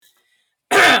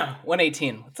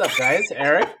118. What's up, guys?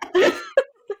 Eric?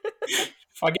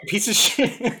 Fucking piece of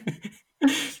shit.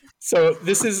 So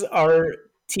this is our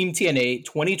Team TNA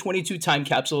 2022 time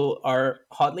capsule, our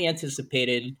hotly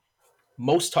anticipated,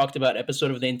 most talked about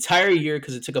episode of the entire year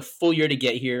because it took a full year to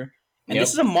get here. And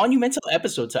This is a monumental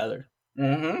episode, Tyler.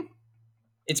 Mm-hmm.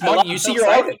 It's you see,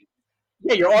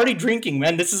 you're already drinking,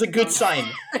 man. This is a good sign.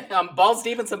 I'm balls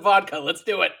deep in some vodka. Let's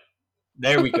do it.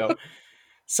 There we go.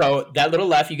 So that little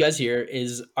laugh you guys hear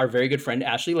is our very good friend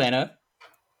Ashley Lana.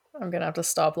 I'm gonna have to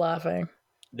stop laughing.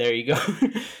 There you go.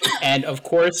 And of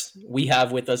course, we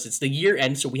have with us, it's the year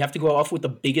end, so we have to go off with the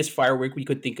biggest firework we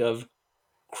could think of.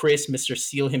 Chris, Mr.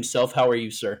 Seal himself, how are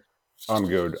you, sir? I'm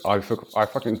good. I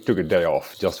fucking took a day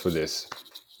off just for this.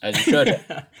 As you should.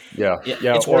 Yeah,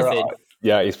 it's worth it.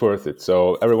 Yeah, it's worth it.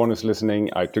 So everyone who's listening,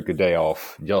 I took a day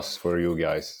off just for you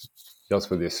guys, just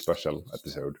for this special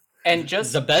episode. And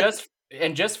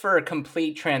just for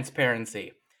complete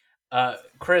transparency,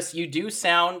 Chris, you do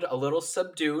sound a little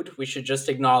subdued. We should just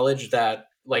acknowledge that.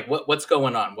 Like, what's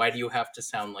going on? Why do you have to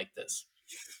sound like this?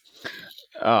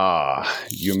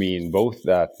 You mean both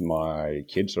that my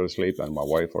kids are asleep and my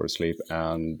wife are asleep,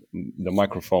 and the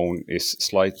microphone is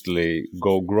slightly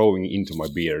growing into my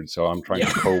beard, so I'm trying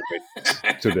to cope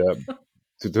it to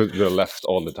the left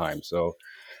all the time. So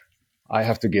I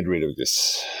have to get rid of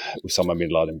this Osama bin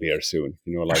Laden beer soon.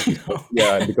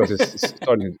 Yeah, because it's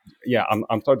starting. Yeah,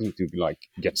 I'm starting to like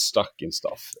get stuck in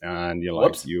stuff, and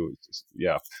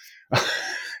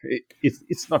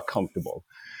it's not comfortable.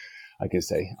 I can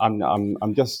say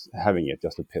I'm just having it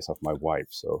just to piss off my wife.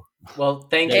 So well,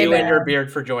 thank you and your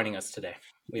beard for joining us today.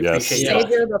 We appreciate it.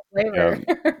 Savor the flavor.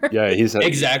 Yeah,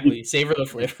 exactly savor the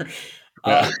flavor.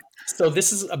 So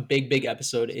this is a big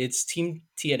episode. It's Team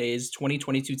TNA's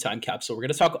 2022 time capsule. We're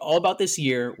going to talk all about this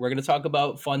year. We're going to talk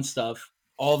about fun stuff,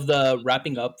 all of the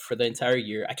wrapping up for the entire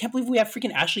year. I can't believe we have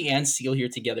freaking Ashley and Seal here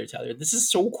together, Tyler. This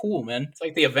is so cool, man. It's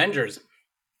like the Avengers.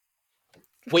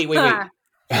 Wait.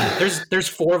 There's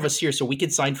four of us here, so we could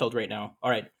Seinfeld right now. All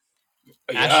right.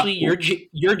 Yeah. Ashley,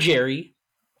 you're Jerry.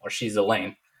 Or she's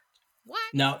Elaine. What?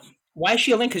 Now, why is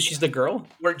she Elaine? Because she's the girl?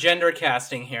 We're gender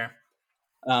casting here.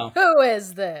 Oh. Who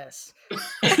is this?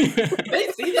 Hey,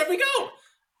 see, there we go.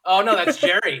 Oh, no, that's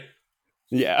Jerry.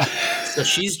 Yeah. So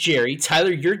she's Jerry.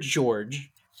 Tyler, you're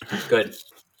George. Good.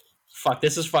 Fuck,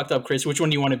 this is fucked up, Chris. Which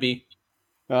one do you want to be?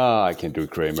 I can do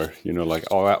Kramer.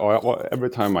 Every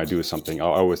time I do something, I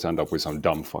always end up with some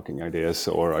dumb fucking ideas,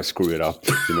 or I screw it up.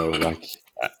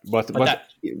 But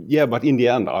in the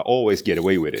end, I always get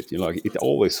away with it. It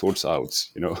always sorts out.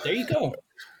 There you go.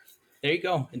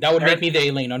 And that would make me the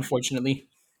Elaine, unfortunately.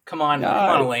 Come on,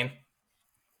 Elaine.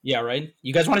 Yeah, right.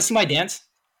 You guys want to see my dance?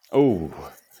 Oh,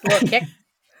 little kick.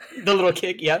 The little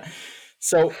kick, yeah.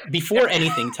 So before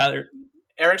anything, Tyler,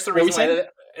 Eric's the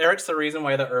reason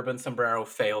why the urban sombrero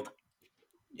failed.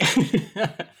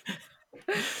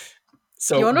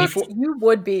 So you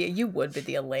would be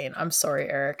the Elaine. I'm sorry,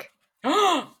 Eric.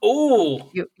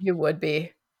 Oh, you would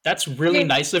be. That's really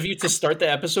nice of you to start the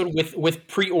episode with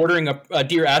pre-ordering a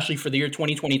Dear Ashley for the year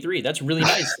 2023. That's really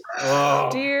nice. Oh.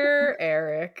 Dear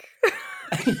Eric.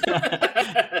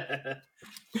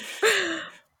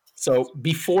 So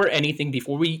before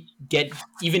we get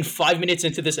even 5 minutes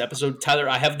into this episode, Tyler,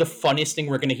 I have the funniest thing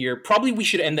we're going to hear. Probably we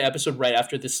should end the episode right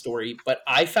after this story, but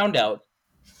I found out,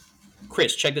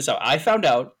 Chris, check this out. I found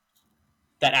out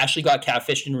that Ashley got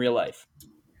catfished in real life.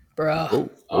 Bro.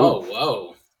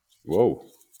 Whoa.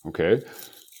 Okay.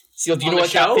 Seal, do you know what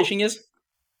catfishing is?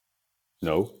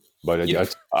 No, but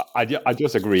I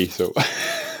just agree, so...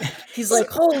 He's like,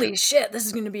 holy shit, this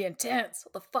is going to be intense.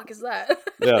 What the fuck is that?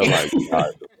 Yeah,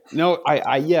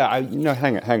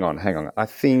 hang on. I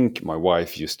think my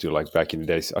wife used to, back in the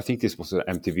days, I think this was an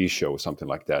MTV show or something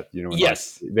like that.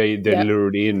 Yes. They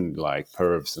lured in,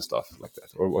 pervs and stuff like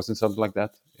that. Or wasn't something like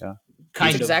that? Yeah.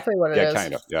 That's exactly what it is. Yeah,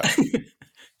 kind of, yeah.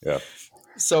 Yeah.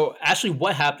 So, Ashley,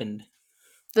 what happened?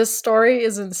 This story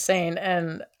is insane,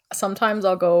 and sometimes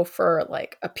I'll go for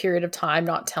a period of time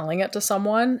not telling it to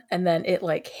someone, and then it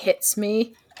hits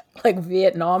me like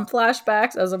Vietnam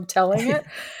flashbacks as I'm telling it.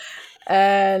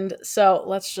 And so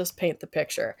let's just paint the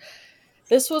picture.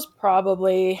 This was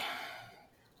probably,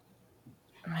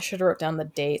 I should have wrote down the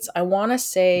dates. I want to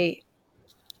say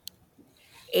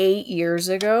 8 years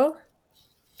ago.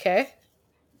 Okay.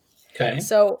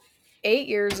 So 8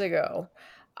 years ago,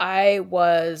 I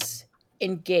was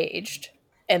engaged.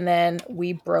 And then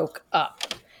we broke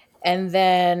up. And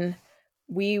then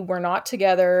we were not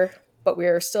together, but we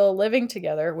are still living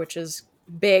together, which is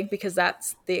big because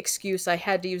that's the excuse I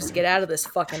had to use to get out of this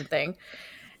fucking thing.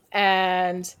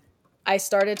 And I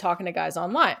started talking to guys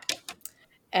online.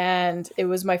 And it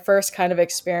was my first kind of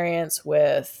experience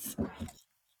with.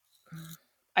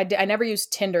 I never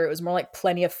used Tinder. It was more like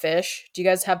Plenty of Fish. Do you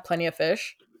guys have Plenty of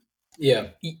Fish? Yeah.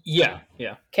 Yeah.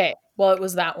 Okay. Well, it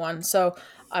was that one. So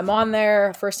I'm on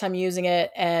there, first time using it,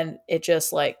 and it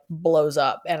just like blows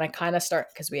up. And I kind of start,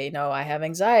 because we know I have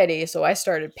anxiety. So I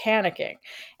started panicking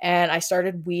and I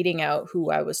started weeding out who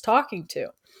I was talking to.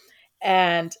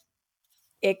 And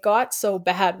it got so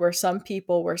bad where some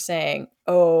people were saying,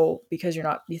 "Oh, because you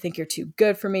think you're too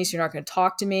good for me, so you're not going to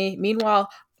talk to me." Meanwhile,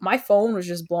 my phone was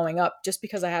just blowing up just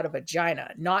because I had a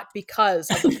vagina, not because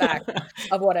of the fact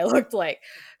of what I looked like.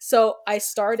 So I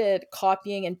started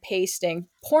copying and pasting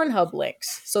Pornhub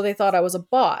links, so they thought I was a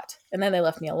bot, and then they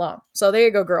left me alone. So there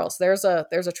you go, girls. There's a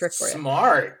trick for you.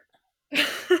 Smart.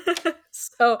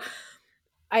 So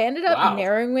I ended up Wow.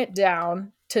 narrowing it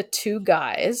down to 2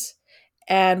 guys,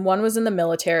 and one was in the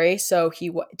military, so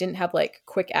he didn't have like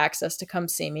quick access to come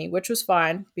see me, which was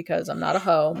fine because I'm not a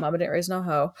hoe. Mama didn't raise no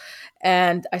hoe.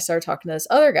 And I started talking to this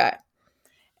other guy.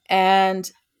 And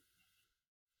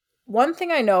one thing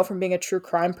I know from being a true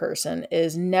crime person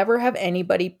is never have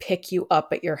anybody pick you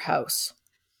up at your house,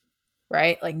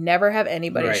 right? Like never have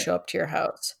anybody Right. show up to your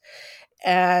house.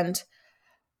 And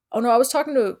oh no, I was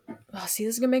talking to, see,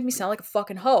 this is gonna make me sound like a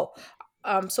fucking hoe.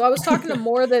 So I was talking to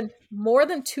more than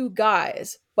 2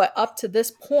 guys, but up to this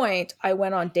point, I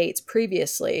went on dates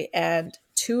previously, and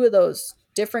 2 of those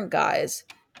different guys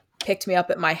picked me up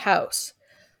at my house.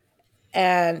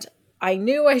 And I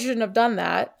knew I shouldn't have done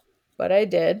that, but I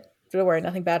did. Don't worry,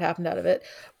 nothing bad happened out of it.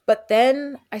 But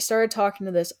then I started talking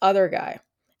to this other guy.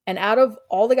 And out of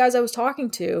all the guys I was talking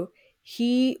to,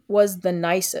 he was the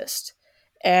nicest.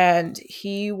 And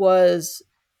he was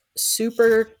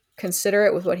super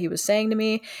considerate with what he was saying to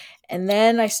me. And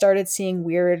then I started seeing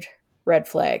weird red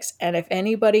flags. And if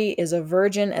anybody is a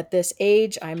virgin at this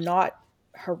age, I'm not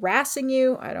harassing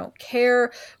you. I don't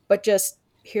care, but just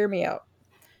hear me out.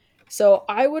 So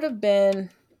I would have been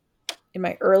in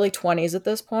my early 20s at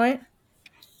this point,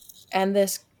 and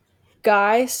this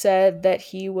guy said that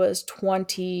he was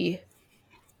 25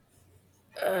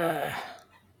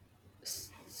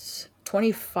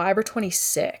 or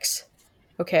 26.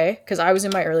 Okay, because I was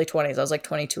in my early 20s. I was like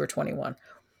 22 or 21.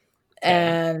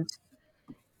 And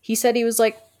he said he was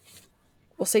like,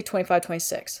 we'll say 25,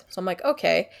 26. So I'm like,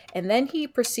 okay. And then he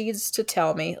proceeds to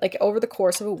tell me, like over the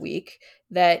course of a week,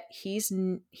 that he's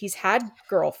had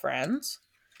girlfriends,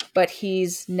 but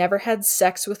he's never had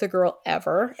sex with a girl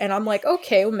ever. And I'm like,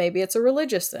 okay, well, maybe it's a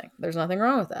religious thing. There's nothing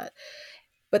wrong with that.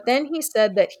 But then he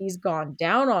said that he's gone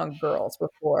down on girls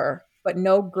before, but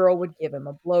no girl would give him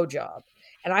a blowjob.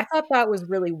 And I thought that was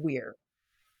really weird.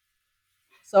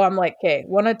 So I'm like, okay,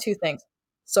 one of 2 things.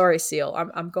 Sorry, Seal.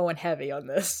 I'm going heavy on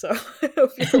this. So I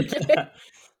hope you're okay.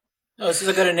 Oh, this is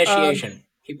a good initiation.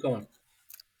 Keep going.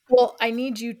 Well, I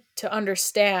need you to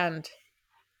understand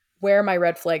where my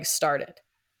red flags started.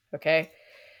 Okay.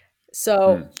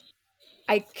 So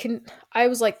I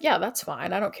was like, yeah, that's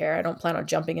fine. I don't care. I don't plan on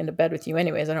jumping into bed with you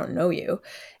anyways. I don't know you.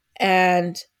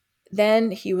 And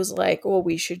then he was like, well,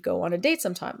 we should go on a date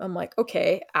sometime. I'm like,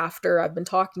 okay, after I've been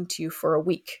talking to you for a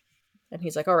week. And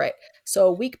he's like, all right. So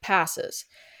a week passes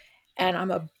and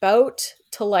I'm about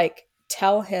to like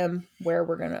tell him where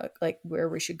we're going to like where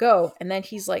we should go. And then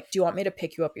he's like, do you want me to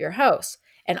pick you up at your house?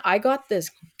 And I got this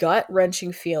gut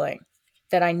wrenching feeling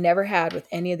that I never had with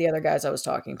any of the other guys I was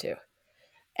talking to.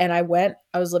 And I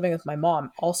was living with my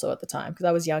mom also at the time because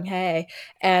I was young. Hey.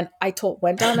 And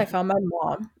went down, I found my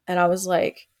mom and I was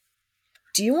like,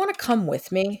 do you want to come with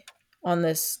me on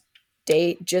this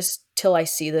date just till I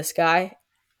see this guy?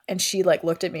 And she like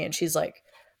looked at me and she's like,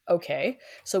 okay.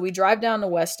 So we drive down to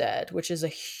West Ed, which is a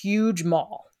huge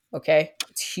mall. Okay.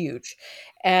 It's huge.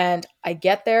 And I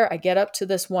get there, I get up to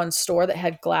this one store that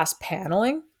had glass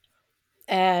paneling.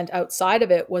 And outside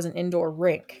of it was an indoor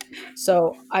rink.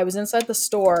 So I was inside the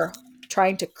store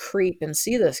trying to creep and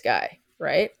see this guy,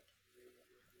 right?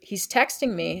 He's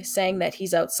texting me saying that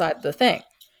he's outside the thing.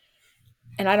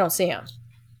 And I don't see him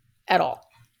at all.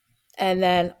 And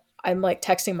then I'm like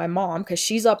texting my mom because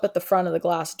she's up at the front of the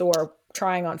glass door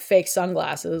trying on fake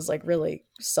sunglasses, like really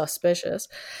suspicious.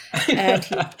 And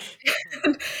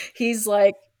he's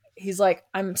like,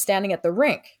 I'm standing at the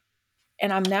rink.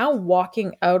 And I'm now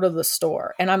walking out of the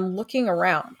store and I'm looking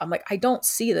around. I'm like, I don't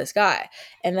see this guy.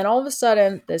 And then all of a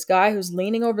sudden, this guy who's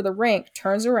leaning over the rink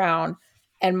turns around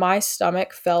and my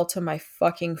stomach fell to my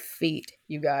fucking feet,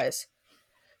 you guys.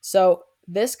 So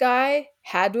this guy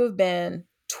had to have been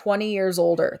 20 years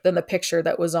older than the picture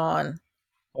that was on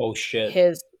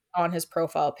his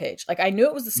profile page. Like I knew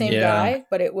it was the same guy,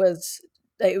 but it was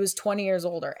 20 years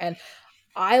older. And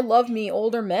I love me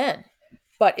older men.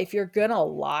 But if you're gonna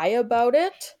lie about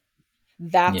it,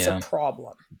 that's a Yeah.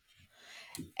 problem.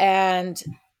 And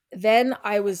then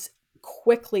I was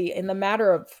quickly, in the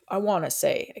matter of, I want to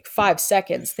say, like 5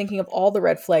 seconds, thinking of all the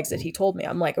red flags that he told me.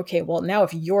 I'm like, okay, well, now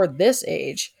if you're this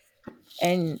age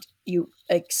and you,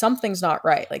 like, something's not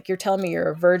right. Like, you're telling me you're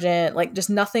a virgin, like,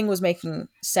 just nothing was making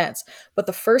sense. But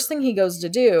the first thing he goes to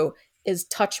do is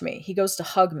touch me. He goes to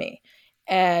hug me.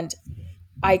 And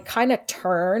I kind of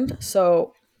turned.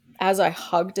 So as I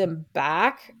hugged him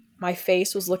back, my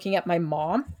face was looking at my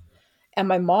mom. And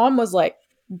my mom was like,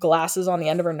 glasses on the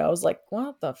end of her nose, like,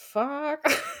 what the fuck?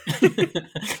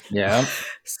 Yeah.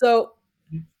 So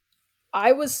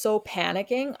I was so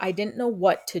panicking, I didn't know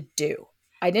what to do.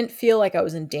 I didn't feel like I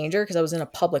was in danger because I was in a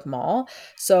public mall.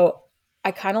 So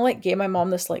I kind of like gave my mom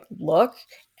this like look,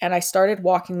 and I started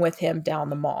walking with him down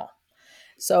the mall.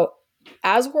 So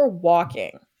as we're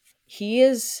walking, he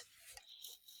is,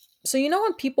 so you know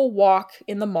when people walk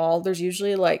in the mall, there's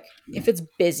usually like, if it's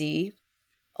busy,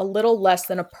 a little less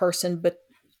than a person but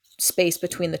space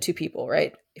between the two people,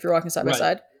 right? If you're walking side by Right.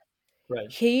 side.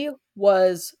 Right. He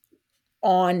was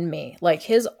on me. Like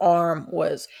his arm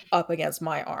was up against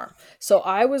my arm. So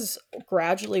I was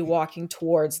gradually walking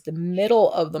towards the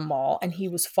middle of the mall and he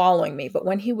was following me. But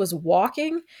when he was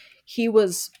walking, he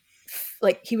was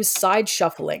like, he was side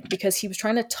shuffling because he was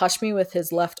trying to touch me with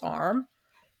his left arm,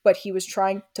 but he was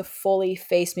trying to fully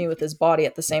face me with his body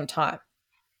at the same time.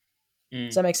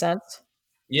 Does that make sense?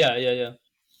 Yeah, yeah, yeah.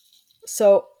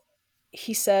 So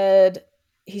he said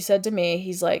to me,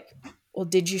 he's like, well,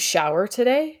 did you shower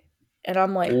today? And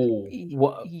I'm like,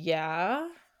 yeah.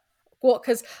 Well,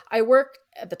 because I worked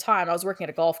at the time, I was working at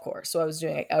a golf course. So I was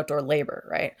doing like outdoor labor,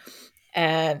 right?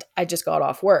 And I just got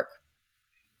off work.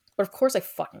 But of course I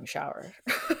fucking showered.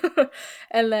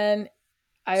 And then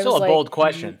I Still was a like, bold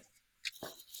question.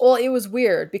 well, it was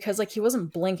weird because like he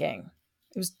wasn't blinking.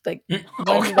 It was like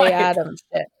Wednesday Okay. Addams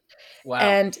shit. Wow.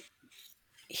 And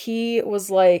he was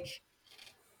like,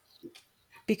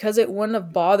 because it wouldn't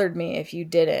have bothered me if you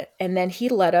didn't. And then he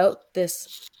let out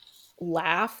this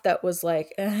laugh that was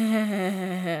like,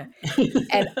 and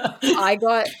I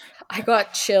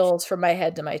got chills from my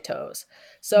head to my toes.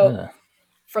 So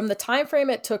from the time frame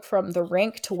it took from the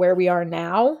rink to where we are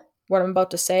now, what I'm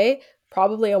about to say,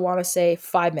 probably I want to say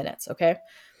 5 minutes, okay?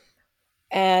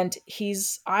 And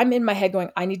I'm in my head going,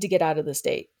 I need to get out of this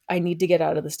date. I need to get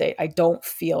out of this date. I don't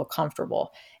feel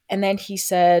comfortable. And then he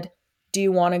said, do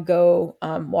you want to go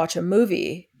watch a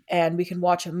movie? And we can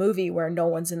watch a movie where no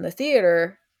one's in the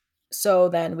theater. So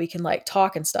then we can like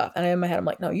talk and stuff. And in my head, I'm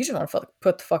like, no, you just want to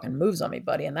put the fucking moves on me,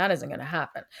 buddy. And that isn't going to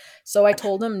happen. So I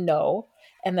told him no,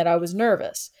 and that I was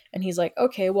nervous. And he's like,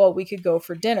 okay, well, we could go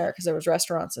for dinner because there was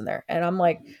restaurants in there. And I'm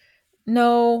like,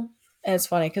 no. And it's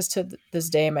funny because to this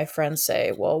day, my friends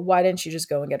say, well, why didn't you just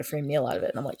go and get a free meal out of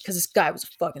it? And I'm like, because this guy was a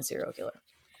fucking serial killer.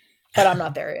 But I'm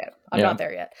not there yet. I'm not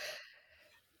there yet.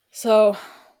 So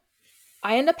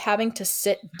I end up having to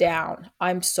sit down.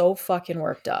 I'm so fucking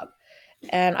worked up.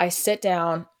 And I sit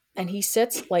down and he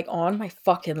sits like on my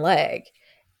fucking leg.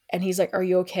 And he's like, are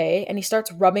you okay? And he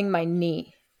starts rubbing my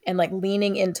knee and like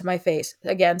leaning into my face.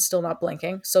 Again, still not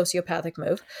blinking. Sociopathic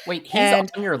move. Wait, he's on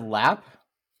your lap?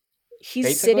 He's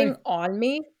basically? sitting on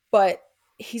me, but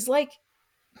he's like,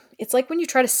 it's like when you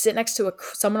try to sit next to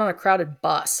someone on a crowded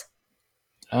bus.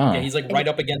 Oh. Yeah, he's like right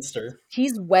up against her.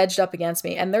 He's wedged up against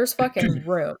me and there's fucking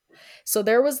room. So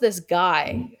there was this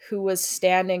guy who was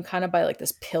standing kind of by like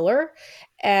this pillar,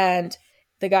 and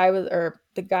the guy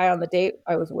on the date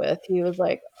I was with, he was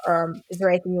like, is there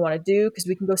anything you want to do? Because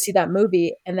we can go see that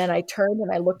movie. And then I turned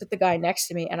and I looked at the guy next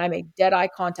to me and I made dead eye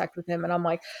contact with him. And I'm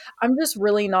like, I'm just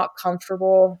really not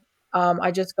comfortable.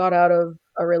 I just got out of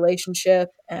a relationship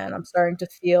and I'm starting to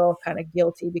feel kind of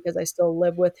guilty because I still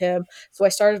live with him. So I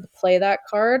started to play that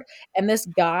card, and this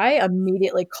guy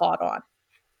immediately caught on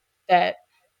that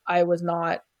I was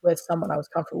not with someone I was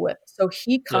comfortable with. So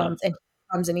he comes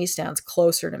and he stands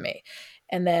closer to me.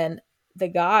 And then the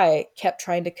guy kept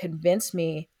trying to convince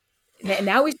me.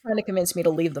 Now he's trying to convince me to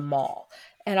leave the mall.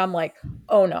 And I'm like,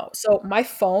 oh no. So my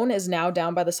phone is now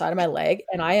down by the side of my leg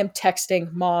and I am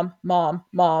texting mom, mom,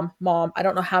 mom, mom. I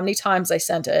don't know how many times I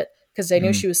sent it because I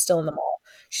knew she was still in the mall.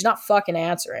 She's not fucking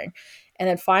answering. And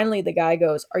then finally the guy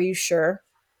goes, are you sure?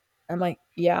 I'm like,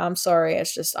 yeah, I'm sorry.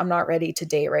 It's just, I'm not ready to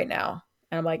date right now.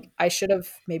 And I'm like, I should have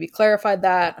maybe clarified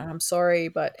that. And I'm sorry.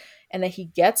 And then he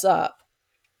gets up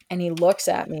and he looks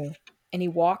at me and he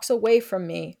walks away from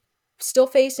me, still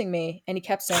facing me. And he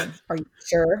kept saying, are you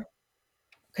sure?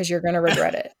 Because you're going to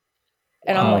regret it.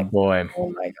 And I'm like, boy. Oh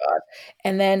my God.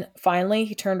 And then finally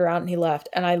he turned around and he left.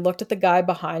 And I looked at the guy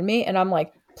behind me and I'm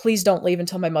like, please don't leave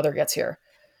until my mother gets here.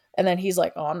 And then he's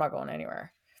like, oh, I'm not going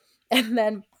anywhere. And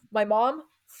then my mom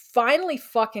finally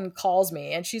fucking calls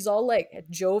me and she's all like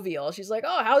jovial. She's like,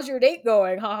 oh, how's your date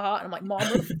going? Ha ha. And I'm like, Mom,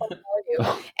 where the fuck are you?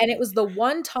 And it was the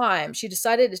one time she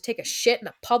decided to take a shit in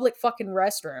a public fucking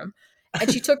restroom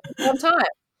and she took the one time.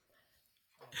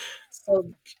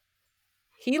 So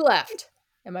he left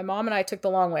and my mom and I took the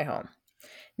long way home.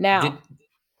 Now,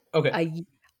 Okay.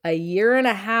 a year and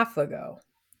a half ago,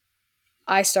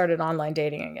 I started online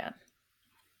dating again.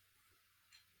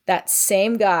 That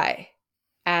same guy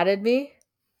added me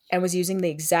and was using the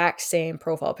exact same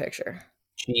profile picture.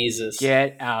 Jesus.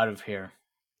 Get out of here.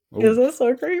 Is this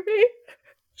so creepy?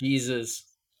 Jesus.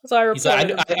 So I He's like,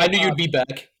 reported I knew you'd be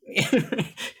back.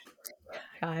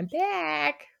 I'm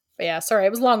back. But yeah, sorry, it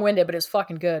was long-winded, but it was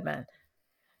fucking good, man.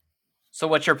 So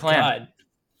what's your plan? God.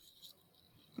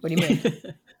 What do you mean?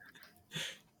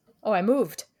 Oh, I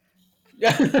moved.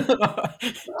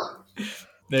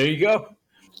 There you go.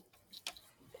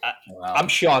 Wow. I'm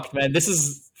shocked, man. This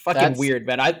is fucking weird,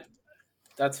 man.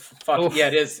 That's fucking yeah.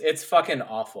 It is. It's fucking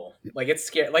awful. Like it's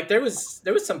scary. Like there was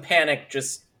some panic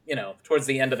just towards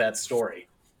the end of that story.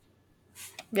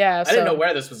 Yeah, I didn't know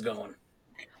where this was going.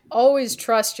 Always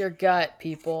trust your gut,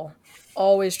 people.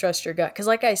 Always trust your gut. Because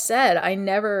like I said, I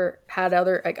never had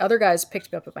other guys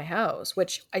picked me up at my house,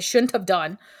 which I shouldn't have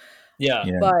done. Yeah.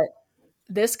 But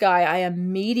this guy, I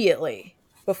immediately,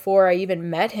 before I even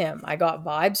met him, I got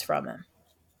vibes from him.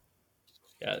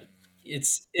 Yeah.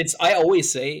 It's I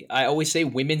always say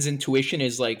women's intuition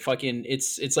is like fucking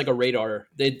it's like a radar.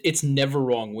 It's never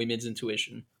wrong, women's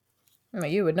intuition. I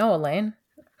mean, you would know, Elaine.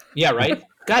 Yeah, right?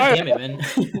 God damn it, man.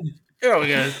 Here we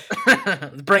go.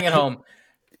 Let's bring it home.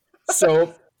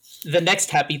 So the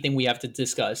next happy thing we have to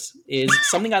discuss is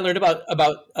something I learned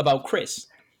about Chris.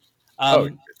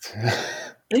 In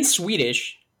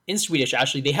Swedish,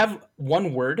 actually, they have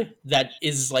one word that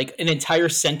is like an entire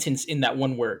sentence in that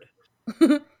one word.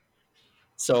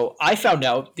 So I found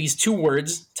out these two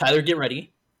words. Tyler, get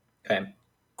ready. Okay.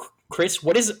 Chris,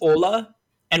 what is Ola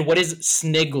and what is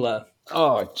Snigla?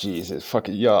 Oh Jesus, fuck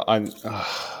it. Yeah, I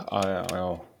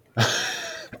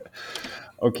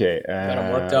okay. Got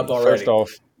him worked up already. First off,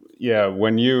 yeah,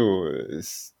 when you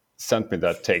sent me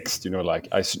that text, like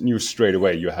I knew straight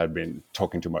away you had been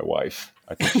talking to my wife.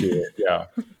 I think yeah.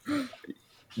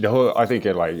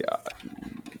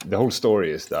 The whole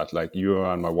story is that like you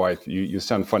and my wife, you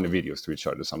send funny videos to each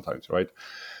other sometimes, right?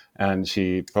 And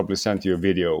she probably sent you a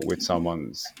video with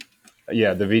someone's.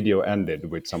 Yeah, the video ended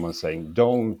with someone saying,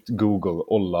 "Don't Google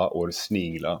Olla or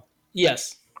Snigla."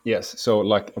 Yes. Yes. So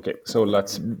okay. So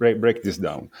let's break this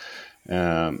down.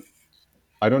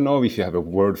 I don't know if you have a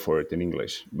word for it in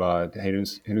English, but here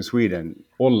in Sweden,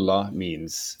 Olla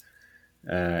means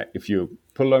if you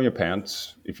pull on your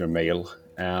pants, if you're male,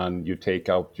 and you take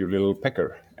out your little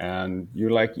pecker, and you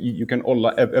can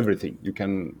Olla everything. You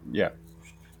can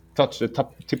touch the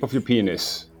tip of your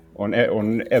penis on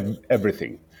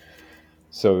everything.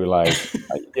 So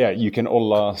you can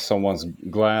olla someone's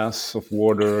glass of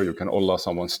water. You can olla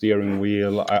someone's steering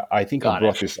wheel. I think I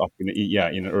brought this up in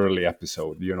an early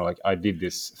episode. I did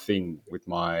this thing with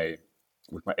my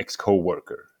ex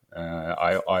coworker.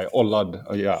 I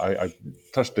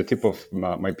touched the tip of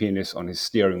my penis on his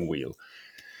steering wheel,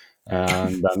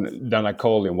 and then I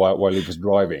called him while he was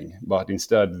driving. But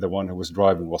instead, the one who was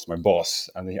driving was my boss,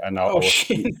 and I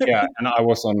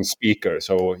was on speaker.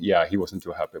 So he wasn't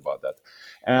too happy about that.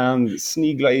 And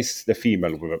Snigla is the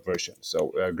female version.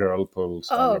 So a girl pulls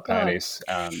on her panties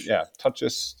and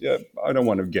touches. Yeah, I don't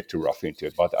want to get too rough into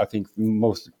it, but I think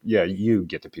you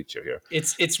get the picture here.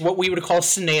 It's what we would call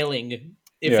snailing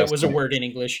if it was a word in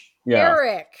English. Yeah.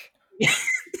 Eric.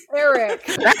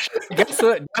 Guess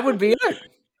what? That would be it.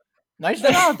 Nice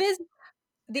job.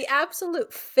 The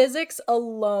absolute physics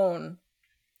alone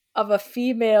of a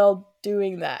female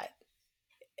doing that.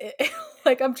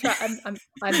 I'm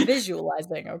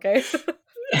visualizing, okay?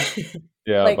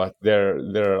 Yeah, but there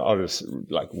are other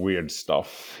weird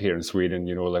stuff here in Sweden.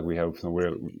 We have some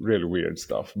really weird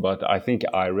stuff. But I think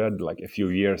I read a few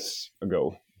years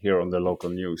ago here on the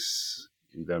local news,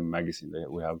 the magazine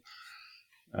that we have,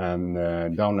 and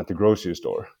down at the grocery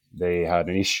store they had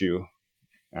an issue,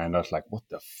 and I was like, "What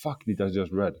the fuck did I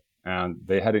just read?" And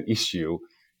they had an issue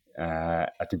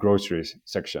at the grocery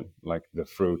section, like the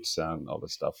fruits and all the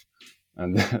stuff,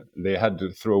 and they had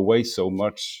to throw away so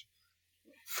much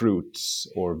fruits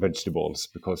or vegetables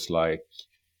because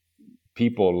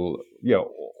people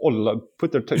all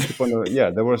put their tip on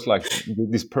there was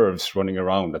these pervs running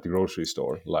around at the grocery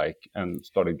store and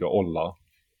started to olla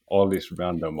all these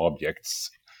random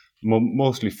objects,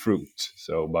 mostly fruit.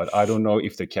 So but I don't know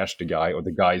if they catch the guy or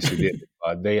the guys who did it,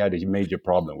 but they had a major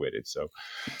problem with it. So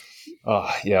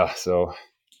Yeah. So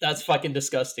That's fucking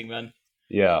disgusting, man.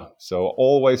 yeah. So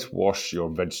always wash your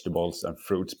vegetables and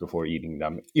fruits before eating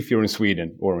them. If you're in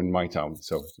Sweden or in my town.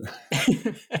 So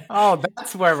Oh,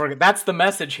 that's the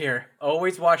message here.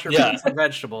 Always wash your Yeah. fruits and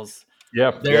vegetables.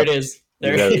 yep. There it is.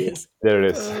 There it is. There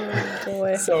it is. Oh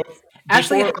boy. So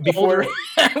Actually, before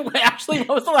Ashley, when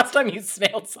was the last time you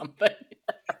snailed something?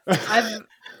 I've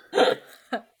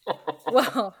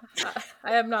well,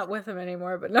 I am not with him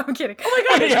anymore, but no, I'm kidding.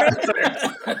 Oh my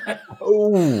god!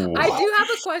 Oh. I do have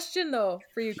a question though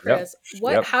for you, Chris.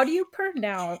 Yep. How do you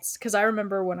pronounce? Because I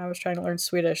remember when I was trying to learn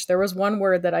Swedish, there was one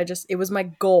word that it was my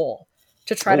goal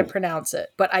to try to Oh. pronounce it,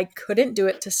 but I couldn't do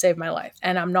it to save my life.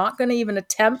 And I'm not going to even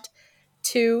attempt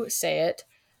to say it,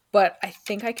 but I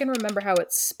think I can remember how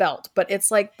it's spelt. But it's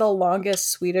like the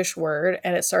longest Swedish word,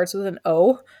 and it starts with an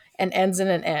O and ends in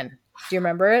an N. Do you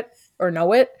remember it or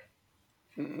know it?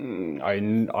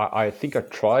 I think I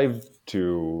tried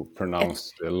to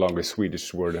pronounce the longest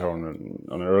Swedish word here on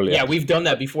an earlier. yeah, we've done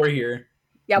that before here.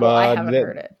 Yeah, well, I But haven't then-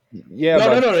 heard it. Yeah, No,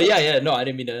 but, no, yeah, no, I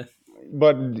didn't mean to.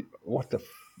 But what the?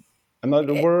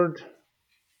 Another word?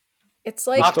 It's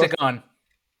like Octagon.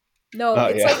 no, Oh,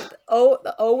 it's yeah. like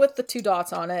the O with the 2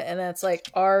 dots on it, and then it's like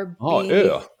RB. Oh,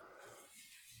 yeah.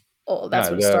 Oh, that's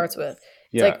Yeah, what it starts with.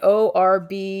 It's Yeah. like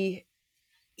ORBERED.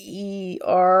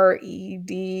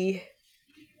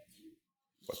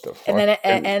 What the fuck? And then it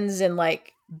ends in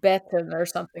like Betten or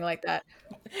something like that.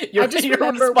 Your, I just your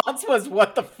remember- response was,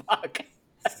 "What the fuck?"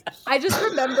 I just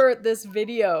remember this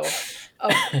video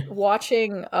of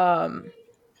watching a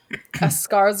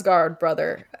Skarsgård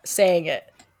brother saying it,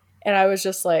 and I was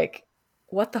just like,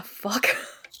 "What the fuck?"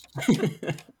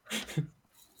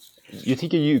 You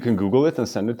think you can Google it and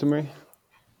send it to me?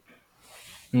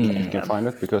 If you can find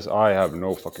it, because I have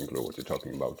no fucking clue what you're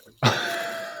talking about.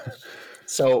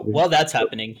 So while that's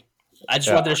happening, I just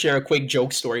Yeah. wanted to share a quick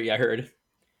joke story I heard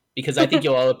because I think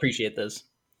you'll all appreciate this.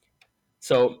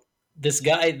 So this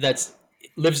guy that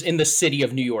lives in the city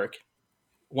of New York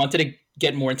wanted to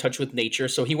get more in touch with nature,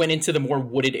 so he went into the more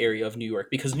wooded area of New York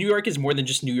because New York is more than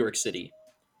just New York City.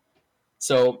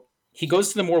 So he goes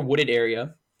to the more wooded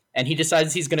area and he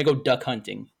decides he's going to go duck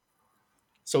hunting.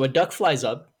 So a duck flies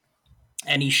up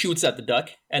and he shoots at the duck,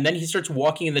 and then he starts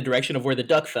walking in the direction of where the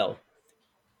duck fell.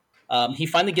 He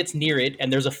finally gets near it,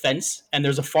 and there's a fence, and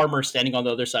there's a farmer standing on the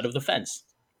other side of the fence.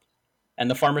 And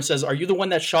the farmer says, "Are you the one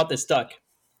that shot this duck?"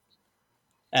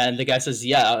 And the guy says,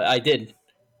 "Yeah, I did."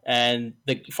 And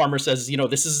the farmer says, "You know,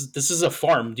 this is a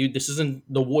farm, dude. This isn't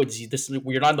the woods.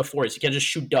 You're not in the forest. You can't just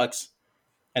shoot ducks."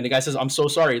 And the guy says, "I'm so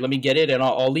sorry. Let me get it, and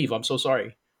I'll leave. I'm so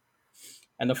sorry."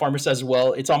 And the farmer says,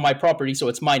 "Well, it's on my property, so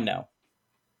it's mine now."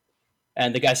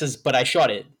 And the guy says, "But I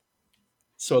shot it."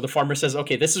 So the farmer says,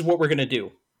 "Okay, this is what we're gonna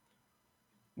do.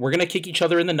 We're gonna kick each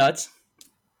other in the nuts.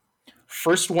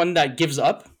 First one that gives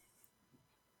up,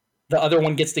 the other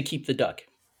one gets to keep the duck."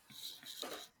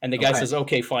 And the guy Okay. says,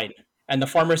 "Okay, fine." And the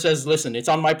farmer says, "Listen, it's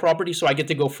on my property, so I get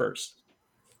to go first."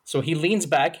 So he leans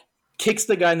back, kicks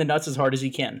the guy in the nuts as hard as he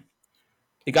can.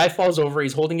 The guy falls over.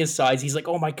 He's holding his sides. He's like,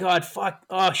 "Oh my god, fuck,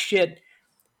 oh shit."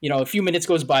 You know, a few minutes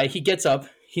goes by. He gets up.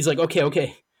 He's like, "Okay,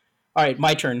 all right,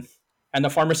 my turn." And the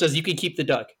farmer says, "You can keep the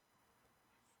duck."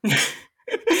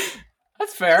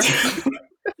 That's fair.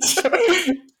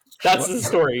 That's the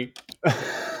story.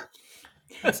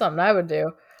 That's something I would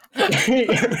do.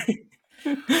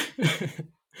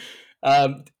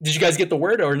 Did you guys get the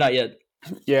word or not yet?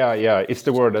 Yeah, it's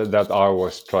the word that I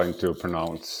was trying to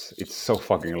pronounce. It's so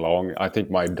fucking long. I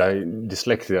think my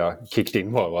dyslexia kicked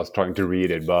in while I was trying to read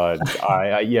it, but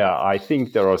I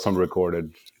think there are some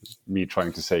recorded me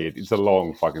trying to say it. It's a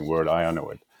long fucking word. I know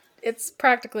it. It's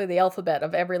practically the alphabet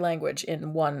of every language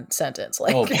in one sentence.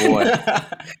 Like, Oh boy.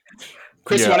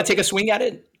 Chris, you Yeah. want to take a swing at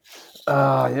it?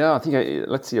 Yeah, I think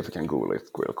let's see if we can Google it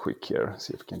real quick here.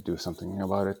 See if we can do something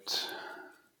about it.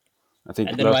 I think.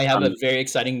 And then last I have time- a very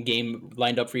exciting game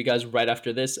lined up for you guys right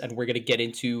after this, and we're going to get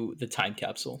into the time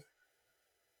capsule.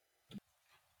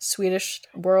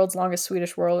 world's longest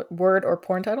Swedish word or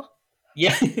porn title.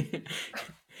 Yeah.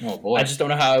 Oh boy. I just don't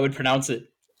know how I would pronounce it.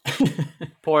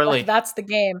 Poorly. That's the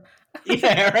game.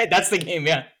 Yeah, right. That's the game.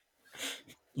 Yeah.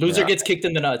 Loser Yeah. gets kicked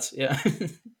in the nuts. Yeah.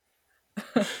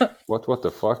 What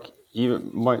the fuck? Even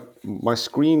my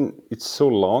screen, it's so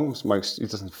long.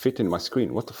 It doesn't fit in my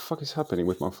screen. What the fuck is happening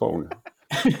with my phone?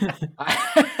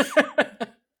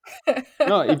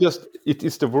 No, it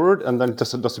is the word and then it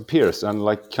just disappears and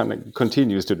like kind of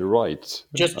continues to the right.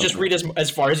 Just read as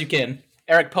far as you can.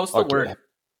 Eric, post the Okay. word.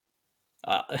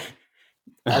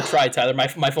 I'll try, Tyler. My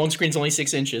phone screen's only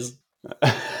 6 inches.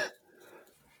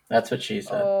 That's what she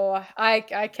said. Oh, I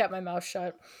kept my mouth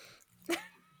shut.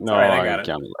 No, Alright, I got it.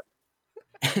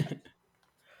 can't.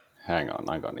 Hang on,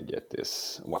 I'm gonna get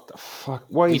this. What the fuck?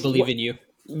 Why We is believe in you.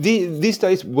 these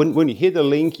days when you hit a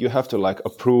link, you have to like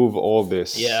approve all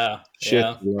this shit. Yeah.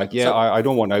 Like, So- I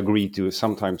don't want to agree to.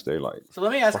 Sometimes they like. So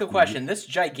let me ask a question. This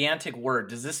gigantic word,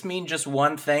 does this mean just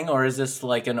one thing, or is this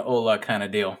like an Ola kind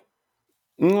of deal?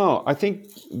 No, I think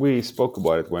we spoke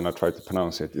about it when I tried to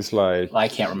pronounce it. It's like I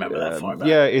can't remember that far back.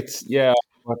 yeah, it's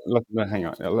hang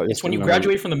on. It's when you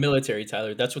graduate from the military,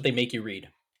 Tyler. That's what they make you read.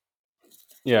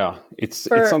 Yeah, it's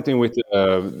For- something with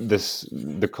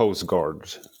the Coast Guard.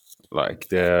 Like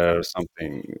there's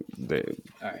something they.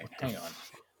 All right, hang on.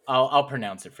 I'll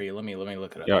pronounce it for you. Let me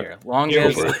look it up Yeah. here.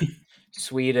 Longest Go for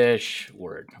Swedish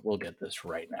word. We'll get this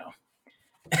right now.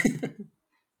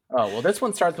 Oh, well, this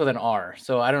one starts with an R,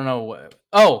 so I don't know what.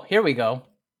 Oh, here we go. All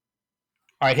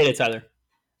right, hit it, Tyler.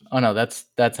 Oh no, that's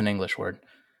an English word.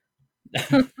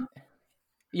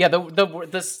 Yeah,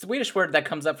 the Swedish word that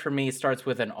comes up for me starts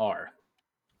with an R.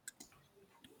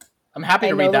 I'm happy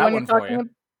to read that one for you.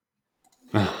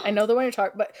 I know the one you're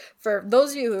talking, but for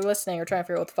those of you who are listening or trying to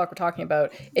figure out what the fuck we're talking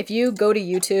about, if you go to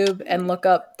YouTube and look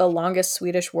up the longest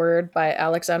Swedish word by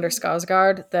Alexander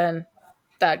Skarsgård, then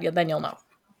you'll know.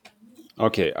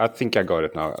 Okay, I think I got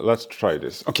it now. Let's try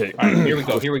this. Okay, All right, here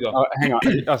we go. hang on.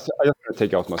 I just want to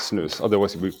take out my snooze.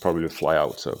 Otherwise, it would probably fly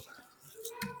out. So,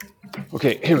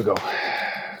 okay, here we go.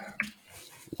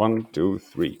 1, 2,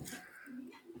 3.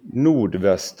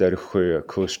 Nordvästersjö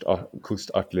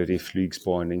kustartilleri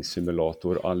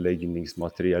flygspaningssimulator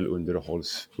anläggningsmateriel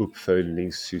underhålls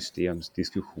uppföljningssystems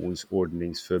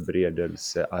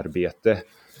diskussionsordningsförberedelsearbete.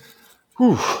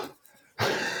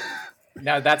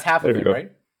 Now that's half There of we it, go.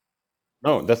 right?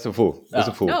 No, that's a full. That's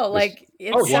a full. No, like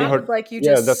it Oh, yeah. sounded like you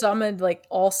Yeah, just that's- summoned like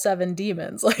all 7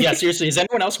 demons. Like, Yeah, seriously, is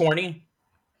anyone else horny?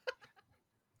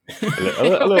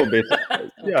 a little bit.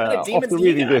 Yeah, of demons after do you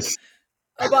reading got? this.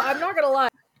 but I'm not gonna lie.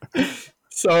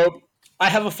 So I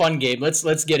have a fun game.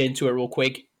 Let's get into it real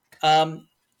quick. On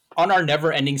our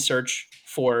never-ending search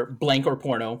for blank or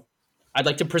porno, I'd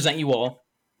like to present you all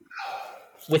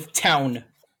with town,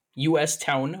 U.S.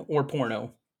 town or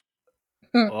porno.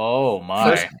 Oh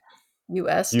my!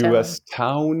 U.S. U.S.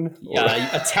 town.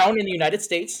 A town in the United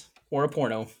States or a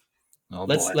porno. Oh,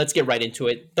 Let's get right into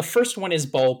it. The first one is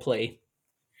ball play.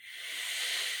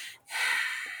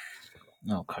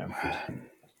 Okay.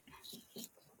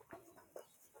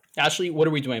 Ashley, what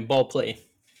are we doing? Ball play.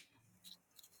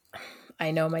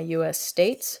 I know my U.S.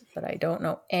 states, but I don't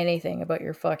know anything about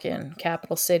your fucking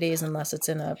capital cities unless it's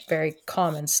in a very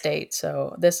common state.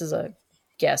 So this is a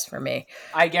guess for me.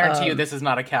 I guarantee you, this is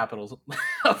not a capital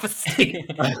of a state.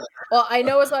 Well, I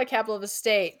know it's not a capital of a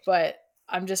state, but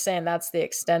I'm just saying that's the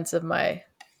extent of my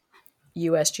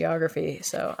U.S. geography.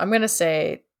 So I'm gonna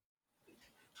say,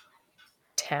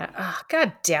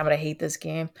 God damn it, I hate this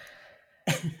game.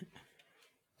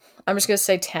 I'm just gonna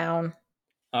say town.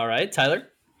 All right, Tyler.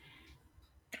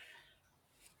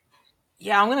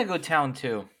 Yeah, I'm gonna go town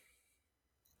too.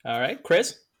 All right,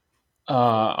 Chris.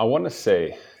 I want to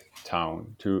say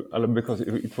town too, because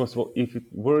if it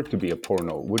were to be a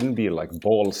porno, wouldn't it be like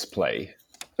balls play?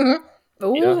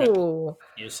 Ooh.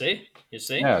 You see?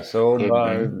 Yeah. So,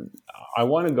 but I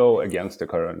want to go against the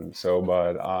current. So,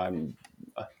 but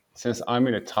since I'm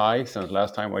in a tie since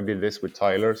last time I did this with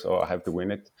Tyler, so I have to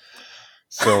win it.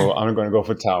 So I'm going to go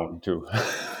for town too.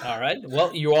 All right.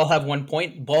 Well, you all have 1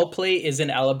 point. Ball play is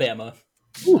in Alabama.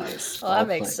 Nice. Well, that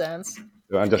makes sense.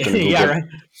 So I'm just going to Google. Yeah, right.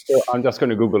 So I'm just going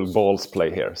to Google balls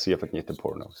play here, see if I can get the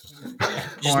pornos.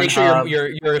 Just make sure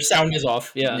Pornhub. your sound is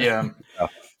off. Yeah. Yeah.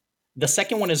 The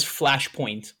second one is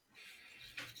Flashpoint.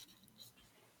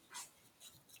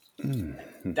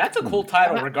 That's a cool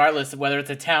title, regardless of whether it's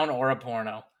a town or a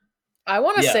porno. I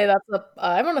want to Yeah. say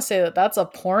that's a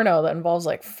porno that involves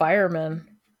like firemen.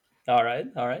 All right,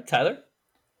 Tyler.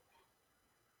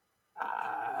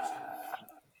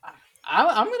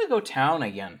 I'm gonna go town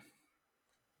again.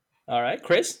 All right,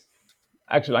 Chris.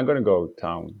 Actually, I'm going to go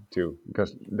town too,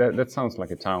 because that sounds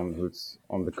like a town who's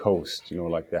on the coast. You know,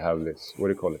 like they have this, what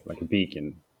do you call it, like a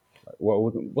beacon.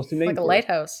 What's the name? Like a for it?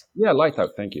 lighthouse. Yeah, lighthouse.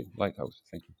 Thank you, lighthouse.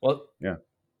 Thank you. Well, Yeah.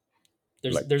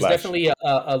 there's Like there's Flash. definitely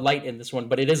a light in this one,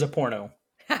 but it is a porno.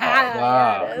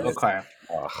 Yeah, it is. Okay.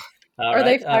 All Are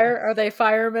right, they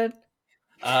firemen?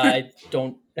 I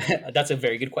don't. That's a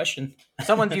very good question.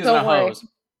 Someone's using a Don't worry. hose.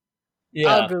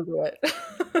 Yeah, I'll Google it. yeah.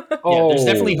 There's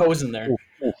definitely hose in there.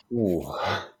 Ooh.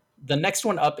 The next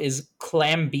one up is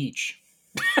Clam Beach.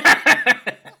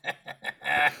 I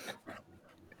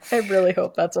really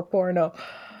hope that's a porno.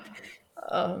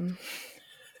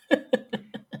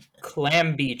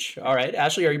 Clam Beach. All right,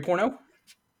 Ashley, are you porno?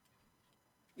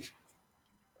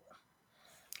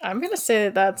 I'm gonna say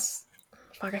that's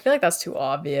Fuck, I feel like that's too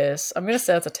obvious. I'm gonna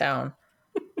say it's a town.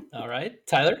 All right,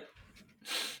 Tyler.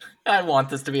 I want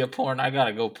this to be a porn. I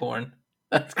gotta go porn.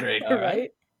 That's great. All right. Right?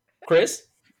 Chris.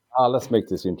 Let's make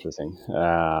this interesting.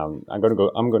 I'm gonna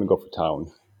go for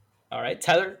town. All right,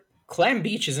 Tyler. Clam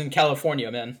Beach is in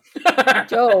California, man.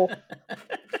 Joe.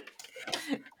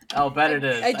 I'll bet it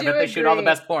is. I I do bet they shoot all the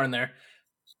agree. best porn there.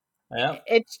 Yeah.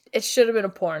 It should have been a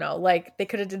porno. Like they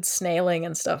could have did snailing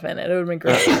and stuff in it. It would have been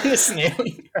great.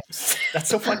 Snailing. That's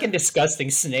so fucking disgusting.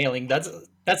 Snailing.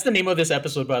 That's the name of this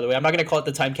episode, by the way. I'm not gonna call it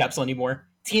the time capsule anymore.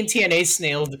 Team TNA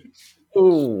snailed.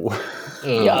 Ooh.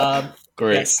 Yeah.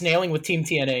 Great. Yeah, snailing with Team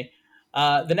TNA.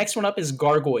 The next one up is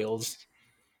gargoyles.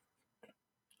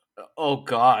 Oh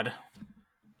God.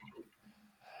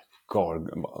 God,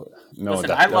 no.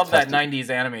 Listen, I love that '90s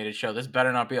animated show. This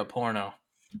better not be a porno.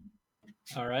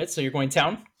 All right, so you're going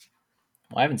town.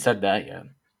 Well, I haven't said that yet.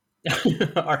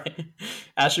 All right,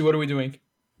 Ashley, what are we doing?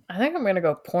 I think I'm gonna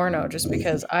go porno just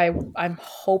because I'm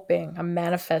hoping, I'm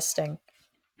manifesting.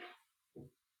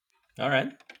 All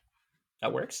right,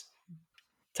 that works.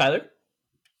 Tyler.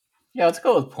 Yeah, let's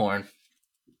go with porn.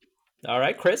 All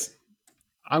right, Chris.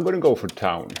 I'm gonna go for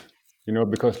town.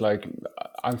 Because like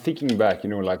I'm thinking back,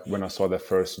 like when I saw the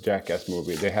first Jackass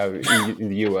movie, they have in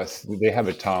the US they have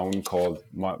a town called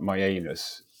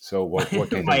Mianus. So what is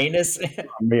Mianus.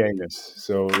 Mianus.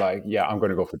 So like, yeah, I'm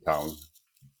gonna go for town.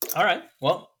 All right.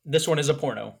 Well, this one is a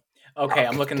porno. Okay,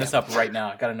 I'm looking this up right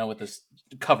now. I gotta know what this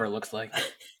cover looks like.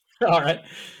 All right.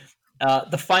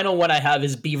 The final one I have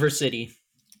is Beaver City.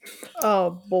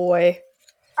 Oh boy.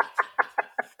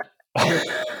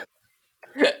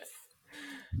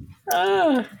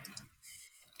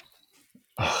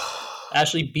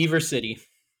 Ashley, Beaver City.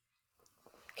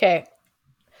 Okay.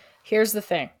 Here's the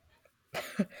thing.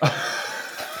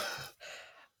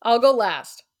 I'll go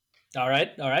last. All right.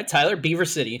 Tyler, Beaver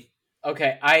City.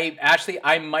 Okay,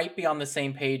 I might be on the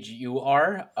same page you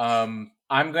are. I'm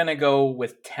gonna go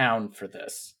with town for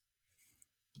this.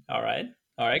 All right,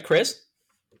 Chris.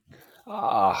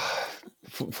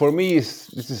 For me,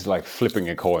 this is like flipping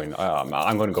a coin.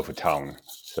 I'm going to go for town.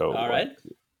 So all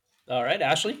right,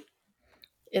 Ashley.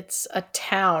 It's a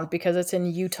town because it's in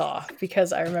Utah.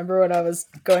 Because I remember when I was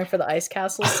going for the ice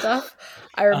castle stuff,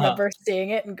 I remember seeing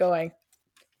it and going,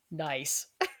 nice.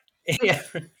 Yeah.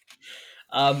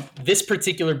 This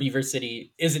particular Beaver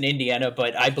City is in Indiana,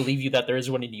 but I believe you that there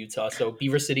is one in Utah. So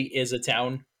Beaver City is a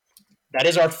town. That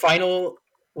is our final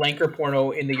Lanker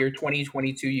porno in the year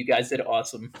 2022. You guys did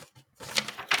awesome.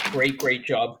 Great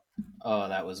job. Oh,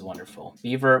 that was wonderful.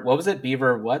 Beaver, what was it?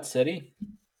 Beaver what city?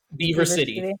 Beaver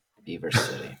City. Beaver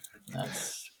City.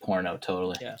 That's porno,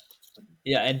 totally.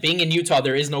 Yeah, and being in Utah,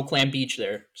 there is no Clam Beach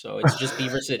there, so it's just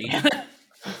Beaver City.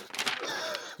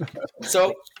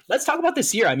 So let's talk about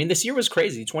this year. I mean, this year was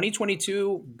crazy.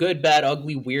 2022, good, bad,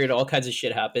 ugly, weird, all kinds of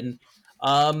shit happened.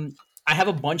 I have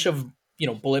a bunch of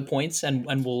bullet points,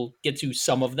 and we'll get to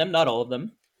some of them, not all of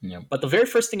them. Yeah. But the very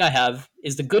first thing I have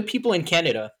is the good people in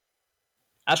Canada.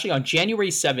 Actually, on January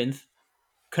 7th,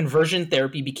 conversion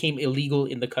therapy became illegal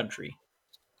in the country.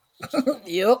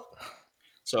 Yep.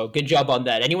 So good job on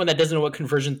that. Anyone that doesn't know what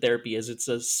conversion therapy is, it's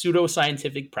a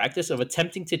pseudoscientific practice of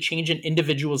attempting to change an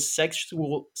individual's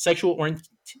sexual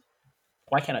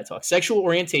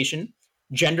orientation,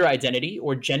 gender identity,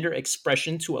 or gender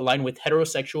expression to align with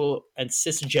heterosexual and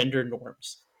cisgender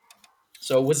norms.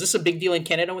 So was this a big deal in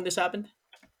Canada when this happened?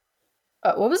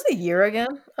 What was the year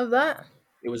again of that?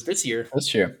 It was this year.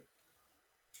 This year.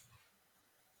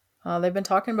 They've been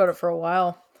talking about it for a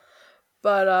while.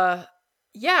 But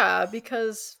yeah,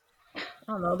 because I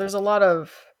don't know, there's a lot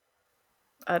of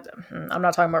I'm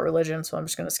not talking about religion, so I'm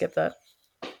just going to skip that.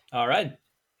 All right.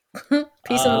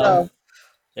 Peace and love.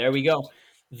 There we go.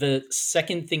 The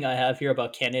second thing I have here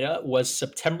about Canada was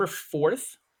September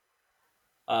 4th.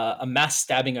 A mass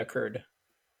stabbing occurred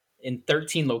in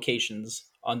 13 locations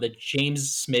on the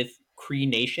James Smith Cree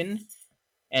Nation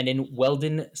and in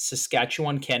Weldon,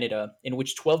 Saskatchewan, Canada, in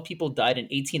which 12 people died and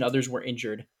 18 others were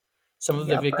injured. Some of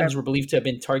the victims were believed to have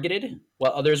been targeted,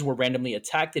 while others were randomly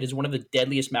attacked. It is one of the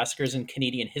deadliest massacres in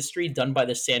Canadian history, done by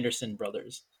the Sanderson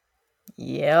brothers.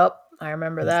 Yep, I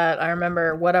remember that. I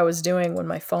remember what I was doing when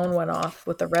my phone went off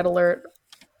with the red alert.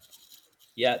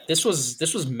 Yeah, this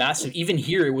was massive. Even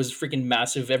here, it was freaking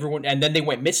massive. Everyone, and then they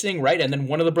went missing, right? And then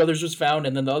one of the brothers was found,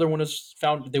 and then the other one was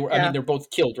found. I mean, they're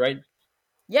both killed, right?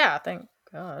 Yeah, thank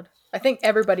God. I think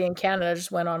everybody in Canada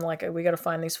just went on like, we got to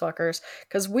find these fuckers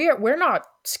because we're not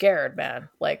scared, man.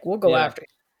 Like we'll go after you.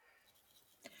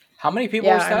 How many people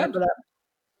were stabbed?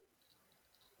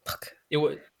 Fuck.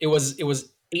 It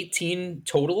was 18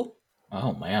 total.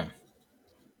 Oh man.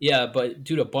 Yeah, but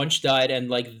dude, a bunch died, and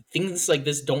like things like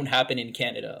this don't happen in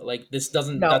Canada. Like this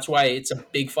doesn't. No. That's why it's a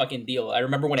big fucking deal. I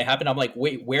remember when it happened. I'm like,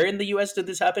 wait, where in the U.S. did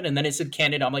this happen? And then it said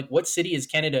Canada. I'm like, what city is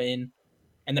Canada in?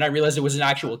 And then I realized it was in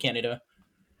actual Canada.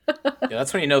 Yeah,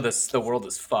 that's when you know the world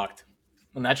is fucked.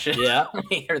 When that shit, Yeah. when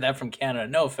you hear that from Canada.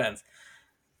 No offense.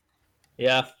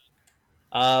 Yeah.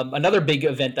 Another big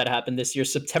event that happened this year,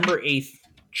 September 8th,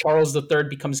 Charles III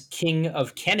becomes King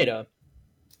of Canada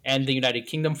and the United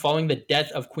Kingdom following the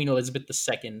death of Queen Elizabeth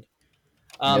II.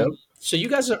 Yep. So you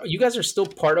guys are still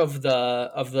part of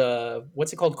the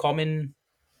what's it called,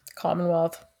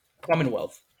 Commonwealth.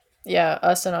 Commonwealth. Yeah,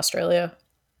 us in Australia.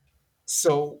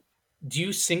 So do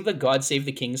you sing the God Save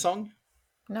the King song?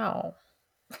 No.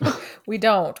 We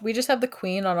don't. We just have the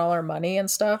queen on all our money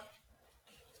and stuff.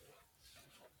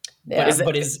 Yeah.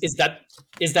 But is that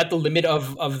the limit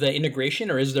of the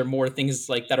integration, or is there more things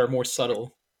like that are more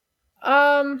subtle?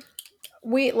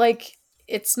 We like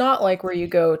it's not like where you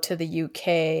go to the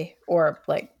UK or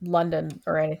like London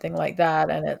or anything like that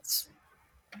and it's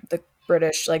the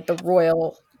British like the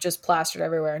royal just plastered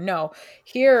everywhere. No.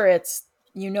 Here it's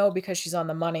because she's on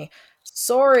the money.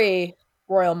 Sorry,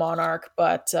 royal monarch,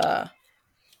 but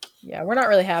yeah, we're not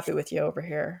really happy with you over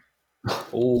here.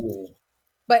 Oh.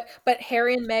 But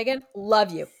Harry and Meghan,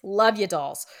 love you. Love you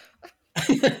dolls.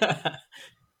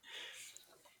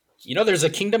 There's a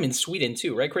kingdom in Sweden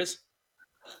too, right, Chris?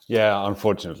 Yeah,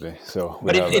 unfortunately. So we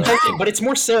But have but it's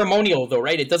more ceremonial though,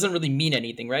 right? It doesn't really mean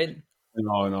anything, right?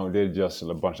 no, they're just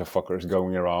a bunch of fuckers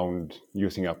going around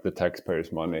using up the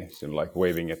taxpayers' money, so like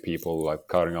waving at people, like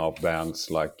cutting off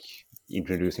bands, like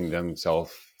introducing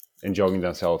themselves, enjoying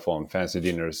themselves on fancy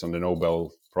dinners on the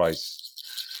Nobel Prize.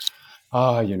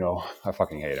 I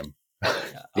fucking hate them.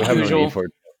 They have no Usual. need for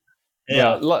it.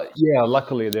 Yeah,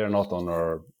 luckily they're not on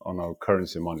our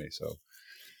currency money.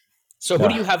 So who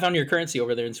do you have on your currency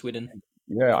over there in Sweden?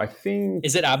 Yeah, I think.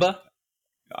 Is it ABBA?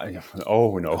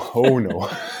 Oh no!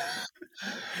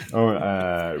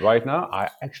 Right now,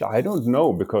 I don't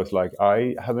know because like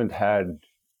I haven't had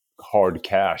hard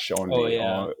cash on Oh, the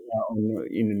yeah.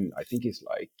 in I think it's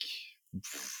like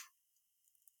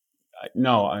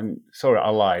no, I'm sorry, I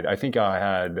lied. I think I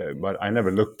had, but I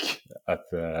never look at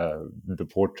the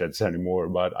portraits anymore.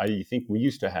 But I think we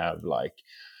used to have like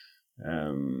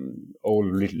old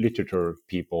literature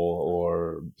people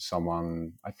or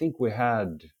someone. I think we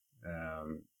had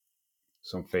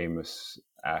some famous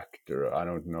actor. I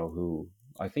don't know who.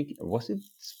 I think was it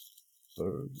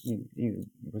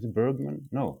Bergman?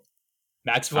 No.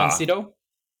 Max von Sydow?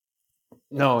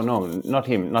 No, not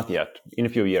him. Not yet. In a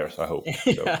few years, I hope.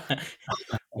 So.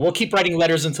 We'll keep writing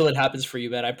letters until it happens for you,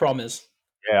 man. I promise.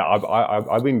 Yeah,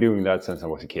 I've been doing that since I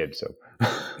was a kid. So.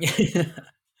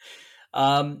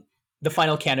 The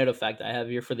final Canada fact I have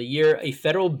here for the year: a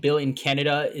federal bill in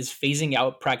Canada is phasing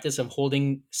out practice of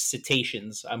holding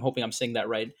cetaceans. I'm hoping I'm saying that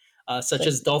right, such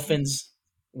as dolphins,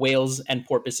 whales, and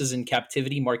porpoises in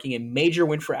captivity, marking a major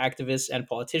win for activists and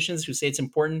politicians who say it's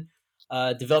important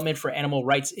development for animal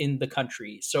rights in the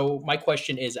country. So my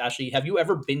question is, Ashley, have you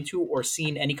ever been to or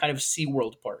seen any kind of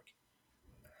SeaWorld park?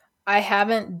 I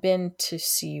haven't been to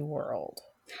SeaWorld.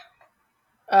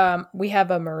 We have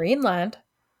a Marineland.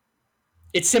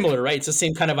 It's similar, right? It's the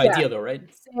same kind of idea, though, right?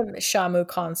 Same Shamu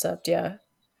concept, yeah.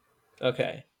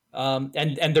 Okay.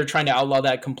 And they're trying to outlaw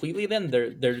that completely. Then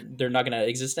they're not going to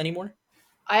exist anymore.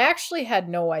 I actually had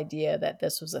no idea that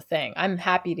this was a thing. I'm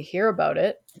happy to hear about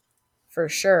it for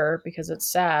sure because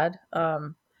it's sad.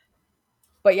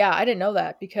 But yeah, I didn't know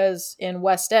that because in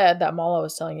West Ed, that mall I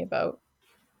was telling you about,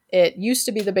 it used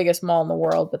to be the biggest mall in the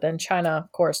world, but then China,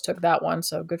 of course, took that one.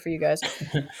 So good for you guys.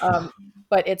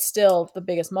 But it's still the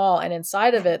biggest mall. And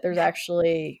inside of it, there's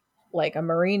actually like a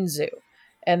marine zoo.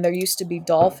 And there used to be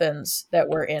dolphins that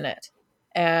were in it.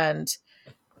 And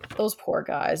those poor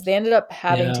guys, they ended up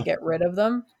having to get rid of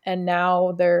them. And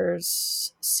now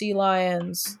there's sea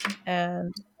lions.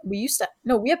 And we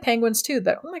have penguins too.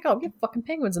 That, oh my God, we have fucking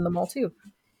penguins in the mall too.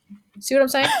 See what I'm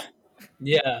saying?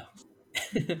 Yeah.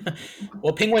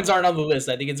 Well, penguins aren't on the list.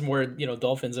 I think it's more,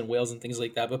 dolphins and whales and things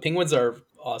like that. But penguins are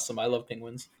awesome. I love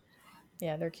penguins.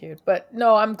 Yeah, they're cute. But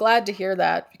no, I'm glad to hear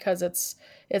that because it's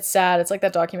sad. It's like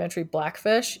that documentary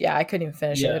Blackfish. Yeah, I couldn't even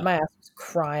finish it. My ass was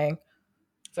crying.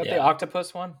 Is that the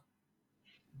octopus one?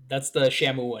 That's the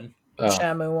Shamu one.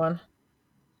 Shamu one.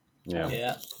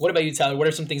 Yeah. What about you, Tyler? What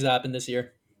are some things that happened this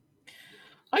year?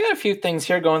 I got a few things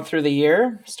here going through the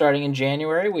year. Starting in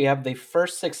January, we have the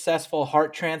first successful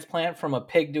heart transplant from a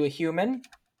pig to a human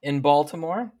in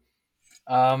Baltimore.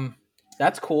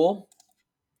 That's cool.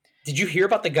 Did you hear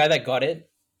about the guy that got it?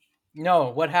 No,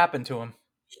 what happened to him?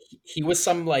 He was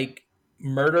some like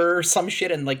murder or some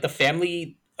shit, and like the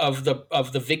family of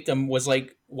the victim was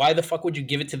like, why the fuck would you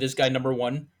give it to this guy? Number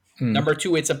one. Number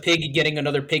two, it's a pig getting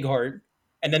another pig heart,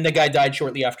 and then the guy died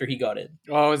shortly after he got it.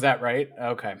 Oh, is that right?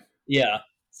 Okay. Yeah,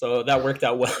 so that worked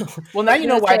out well. Well, now you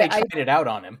know why they I- tried it out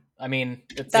on him. I mean,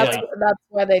 it's That's like, that's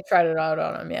why they tried it out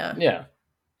on him. Yeah. yeah.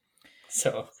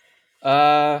 So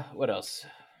What else?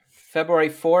 February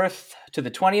 4th to the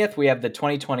 20th, we have the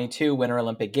 2022 Winter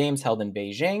Olympic Games held in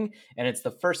Beijing, and it's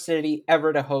the first city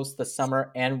ever to host the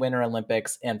Summer and Winter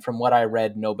Olympics. And from what I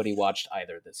read, nobody watched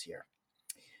either this year.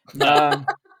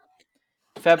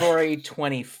 February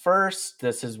 21st,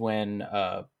 this is when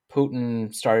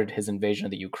Putin started his invasion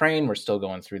of the Ukraine. We're still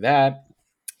going through that.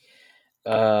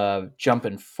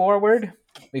 Jumping forward,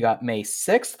 we got May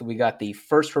 6th. We got the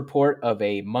first report of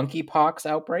a monkeypox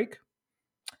outbreak.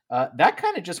 That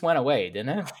kind of just went away,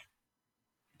 didn't it?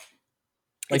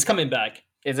 it's coming back.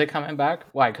 Is it coming back?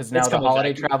 Why? Because now It's the coming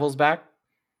holiday back. travel's back?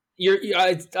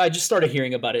 I just started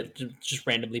hearing about it just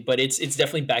randomly, but it's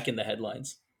definitely back in the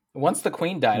headlines. Once the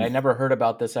queen died, I never heard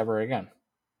about this ever again.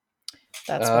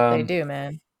 That's what they do,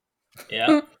 man.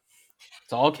 Yeah.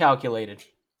 It's all calculated.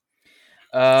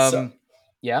 So-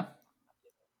 Yeah.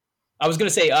 I was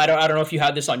gonna say I don't know if you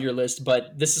had this on your list,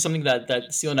 but this is something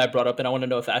that Seal and I brought up, and I want to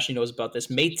know if Ashley knows about this.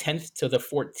 May 10th to the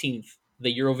 14th,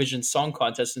 the Eurovision Song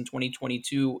Contest in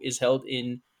 2022 is held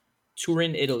in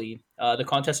Turin, Italy. The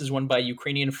contest is won by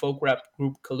Ukrainian folk rap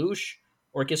group Kalush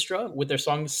Orchestra with their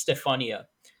song Stefania.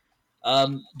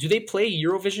 Do they play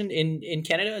Eurovision in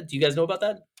Canada? Do you guys know about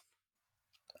that?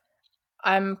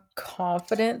 I'm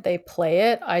confident they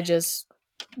play it.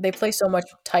 They play so much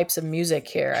types of music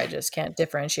here. I just can't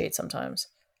differentiate sometimes.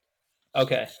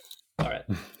 Okay. All right.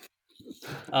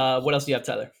 What else do you have,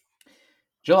 Tyler?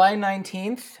 July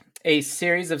 19th, a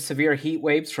series of severe heat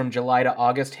waves from July to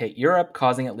August hit Europe,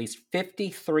 causing at least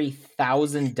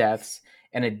 53,000 deaths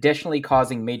and additionally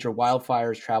causing major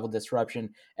wildfires, travel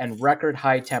disruption, and record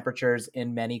high temperatures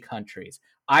in many countries.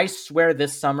 I swear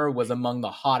this summer was among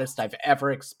the hottest I've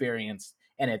ever experienced,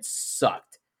 and it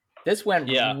sucked. This went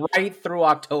right through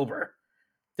October.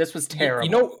 This was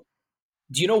terrible.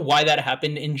 Do you know why that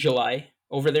happened in July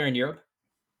over there in Europe?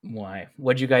 Why?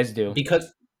 What'd you guys do?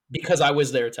 Because I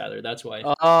was there, Tyler. That's why.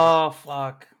 Oh,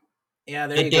 fuck. Yeah,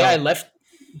 there the you day go.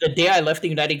 The day I left the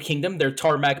United Kingdom, their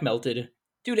tarmac melted.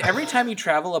 Dude, every time you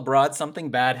travel abroad,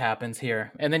 something bad happens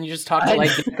here. And then you just talk to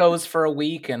like geckos for a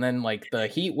week, and then like the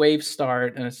heat waves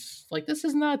start, and it's like, this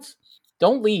is nuts.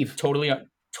 Don't leave.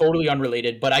 Totally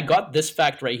unrelated. But I got this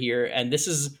fact right here, and this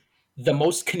is the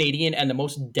most Canadian and the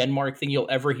most Denmark thing you'll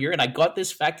ever hear. And I got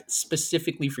this fact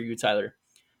specifically for you, Tyler.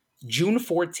 June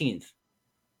 14th,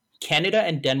 Canada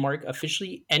and Denmark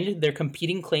officially ended their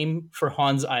competing claim for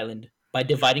Hans Island by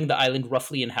dividing the island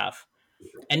roughly in half,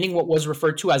 ending what was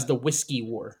referred to as the Whiskey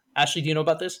War. Ashley, do you know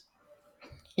about this?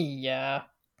 Yeah.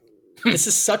 This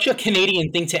is such a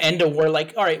Canadian thing to end a war.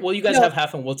 Like, all right, well, you guys have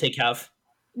half and we'll take half.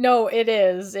 No, it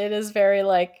is. It is very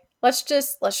like, let's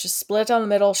just split down the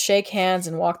middle, shake hands,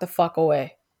 and walk the fuck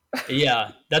away.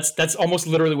 Yeah, that's almost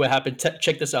literally what happened.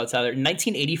 Check this out, Tyler. In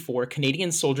 1984,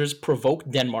 Canadian soldiers provoked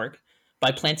Denmark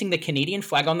by planting the Canadian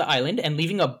flag on the island and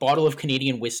leaving a bottle of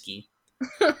Canadian whiskey.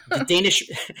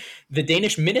 The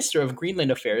Danish Minister of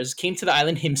Greenland Affairs came to the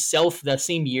island himself the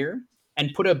same year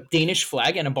and put a Danish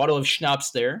flag and a bottle of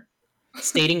schnapps there,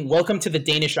 stating, "Welcome to the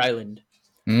Danish island."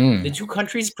 The two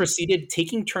countries proceeded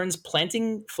taking turns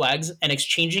planting flags and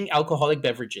exchanging alcoholic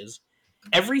beverages.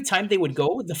 Every time they would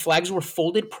go, the flags were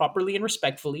folded properly and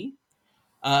respectfully.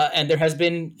 And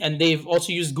they've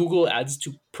also used Google ads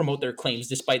to promote their claims.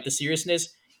 Despite the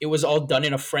seriousness, it was all done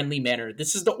in a friendly manner.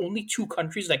 This is the only two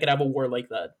countries that could have a war like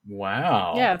that.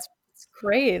 Wow. Yeah, it's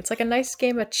great. It's like a nice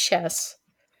game of chess.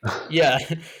 Yeah.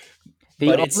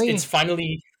 It's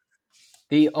finally...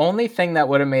 The only thing that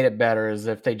would have made it better is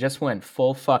if they just went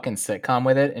full fucking sitcom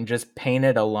with it and just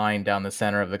painted a line down the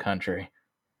center of the country.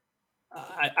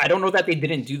 I don't know that they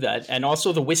didn't do that. And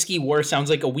also the Whiskey War sounds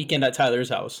like a weekend at Tyler's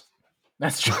house.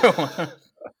 That's true.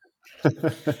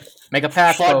 Make a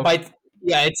pact.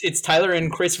 It's Tyler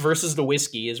and Chris versus the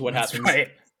whiskey is what happens. Right.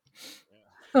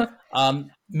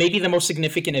 Maybe the most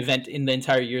significant event in the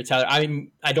entire year, Tyler.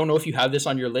 I don't know if you have this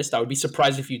on your list. I would be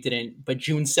surprised if you didn't. But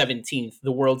June 17th,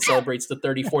 the world celebrates the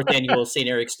 34th annual St.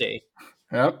 Eric's Day.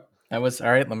 Yep. That was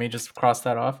all right. Let me just cross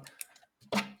that off.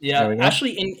 Yeah.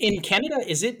 Actually, in Canada,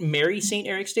 is it Merry St.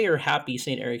 Eric's Day or Happy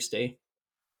St. Eric's Day?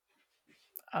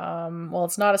 Well,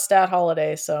 it's not a stat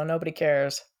holiday, so nobody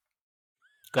cares.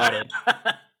 Got it.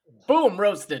 Boom,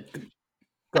 roasted.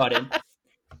 Got it.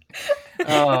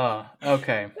 Oh,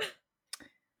 okay.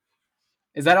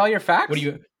 Is that all your facts? What do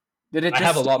you? Did it? I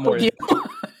have a lot more.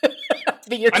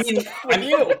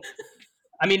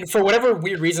 I mean, for whatever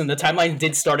weird reason, the timeline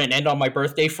did start and end on my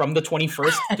birthday from the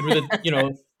 21st through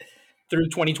the through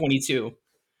 2022.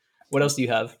 What else do you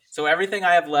have? So everything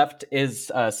I have left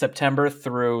is September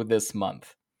through this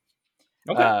month.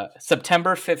 Okay.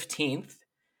 September 15th,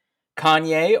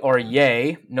 Kanye, or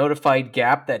Ye, notified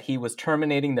Gap that he was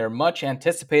terminating their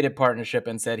much-anticipated partnership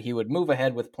and said he would move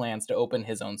ahead with plans to open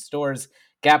his own stores.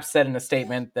 Gap said in a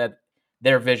statement that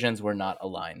their visions were not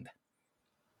aligned.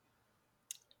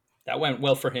 That went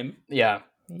well for him. Yeah.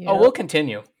 Yep. Oh, we'll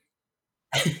continue.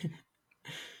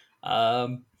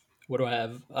 What do I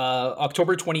have?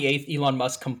 October 28th, Elon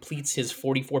Musk completes his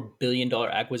 $44 billion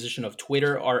acquisition of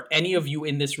Twitter. Are any of you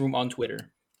in this room on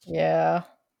Twitter? Yeah.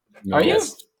 No. Are you?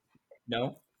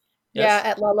 No? Yeah,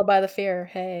 at Lullaby the Fear.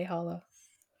 Hey, Hollow.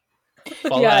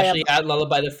 Follow Yeah, I Ashley at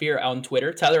Lullaby the Fear on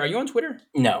Twitter. Tyler, are you on Twitter?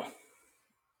 No.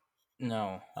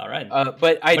 All right.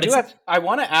 But I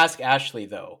want to ask Ashley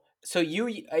though. So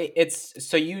you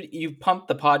pumped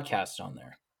the podcast on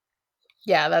there.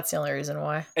 Yeah, that's the only reason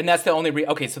why. And that's the only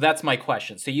okay, so that's my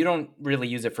question. So you don't really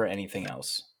use it for anything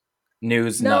else?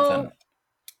 News, nothing.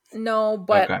 No,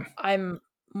 but Okay.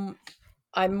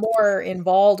 I'm more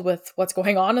involved with what's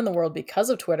going on in the world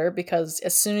because of Twitter, because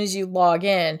as soon as you log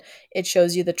in, it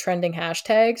shows you the trending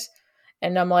hashtags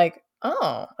and I'm like,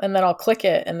 "Oh," and then I'll click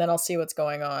it and then I'll see what's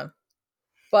going on.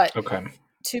 But Okay.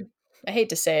 I hate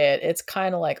to say it, it's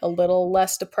kind of like a little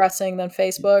less depressing than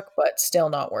Facebook, but still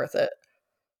not worth it.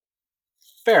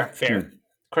 Fair.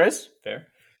 Chris? Fair.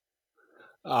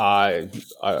 I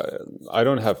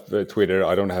don't have Twitter.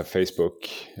 I don't have Facebook.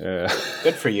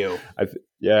 Good for you. I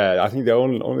think the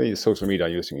only social media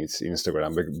I'm using is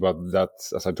Instagram. But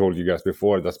that's, as I told you guys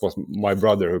before, that was my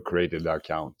brother who created the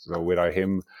account. So without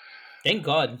him, Thank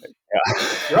God.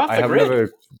 You're off the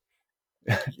grid.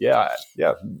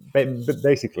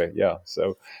 Basically, yeah.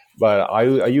 So, but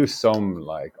I use some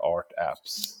like art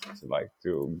apps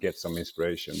to get some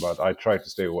inspiration. But I try to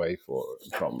stay away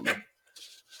from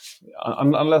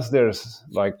unless there's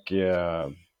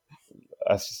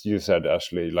as you said,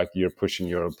 Ashley, like you're pushing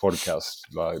your podcast.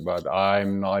 But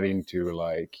I'm not into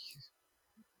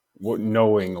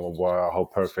knowing how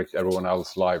perfect everyone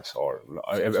else's lives are.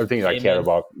 Everything I care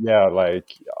about. Yeah,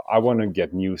 like I want to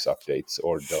get news updates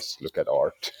or just look at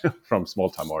art from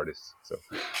small-time artists. So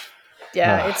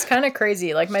yeah, it's kind of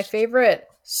crazy. Like my favorite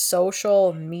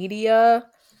social media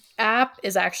app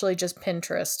is actually just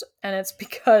Pinterest, and it's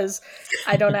because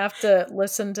I don't have to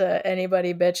listen to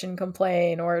anybody bitch and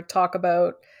complain or talk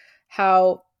about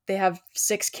how they have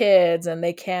 6 kids and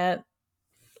they can't,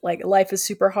 like, life is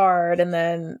super hard, and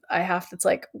then it's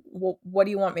like, well, what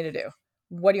do you want me to do?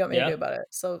 What do you want me to do about it?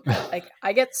 So like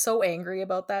I get so angry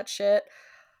about that shit.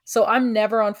 So I'm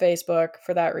never on Facebook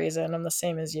for that reason. I'm the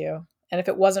same as you. And if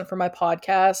it wasn't for my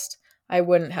podcast, I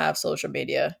wouldn't have social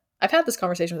media. I've had this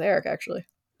conversation with Eric actually.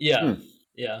 Yeah.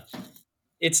 Yeah.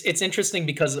 It's interesting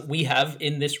because we have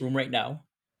in this room right now,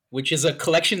 which is a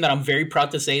collection that I'm very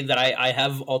proud to say that I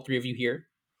have all 3 of you here.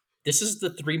 This is the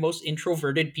 3 most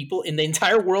introverted people in the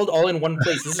entire world all in one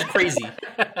place. This is crazy.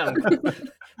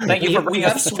 Thank you. We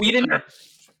have Sweden.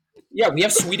 Yeah, we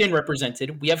have Sweden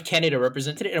represented. We have Canada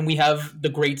represented, and we have the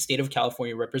great state of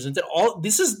California represented.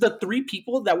 This is the 3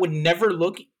 people that would never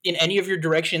look in any of your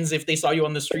directions if they saw you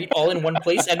on the street, all in one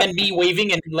place, and then me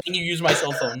waving and letting you use my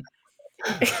cell phone.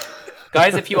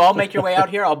 Guys, if you all make your way out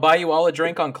here, I'll buy you all a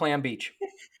drink on Clam Beach.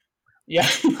 Yeah.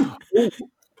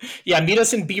 Yeah, meet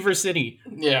us in Beaver City.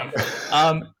 Yeah.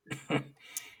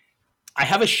 I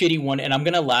have a shitty one, and I'm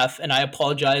going to laugh, and I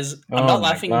apologize. I'm not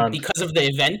laughing because of the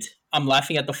event. I'm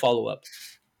laughing at the follow-up.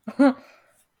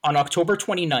 On October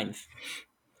 29th,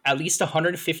 at least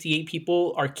 158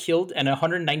 people are killed and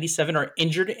 197 are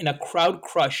injured in a crowd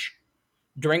crush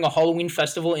during a Halloween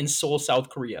festival in Seoul, South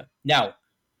Korea. Now,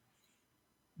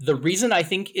 the reason I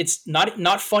think it's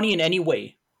not funny in any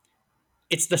way,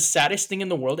 it's the saddest thing in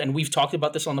the world, and we've talked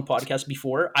about this on the podcast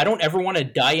before. I don't ever want to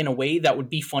die in a way that would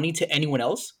be funny to anyone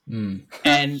else.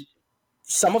 And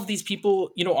some of these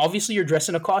people, obviously you're dressed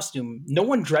in a costume. No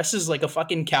one dresses like a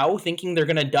fucking cow thinking they're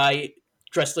going to die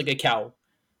dressed like a cow.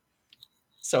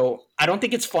 So I don't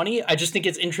think it's funny. I just think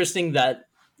it's interesting that,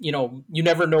 you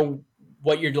never know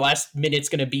what your last minute's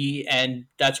going to be. And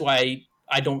that's why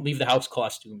I don't leave the house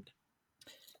costumed.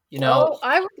 Well,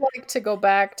 I would like to go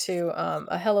back to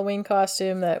a Halloween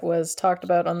costume that was talked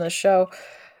about on this show.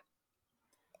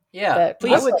 Yeah,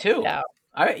 please. I would too. Yeah.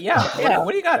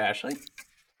 What do you got, Ashley?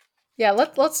 Yeah,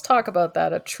 let's talk about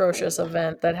that atrocious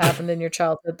event that happened in your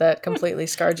childhood that completely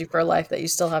scarred you for life that you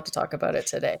still have to talk about it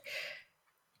today.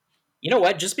 You know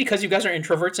what? Just because you guys are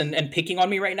introverts and picking on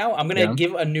me right now, I'm going to Yeah.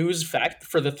 give a news fact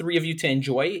for the three of you to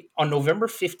enjoy. On November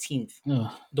 15th,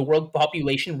 Ugh, the world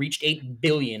population reached 8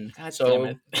 billion. God So damn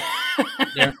it.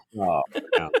 there, Oh,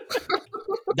 yeah.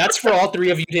 that's for all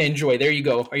three of you to enjoy. There you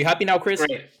go. Are you happy now, Chris?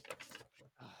 Great.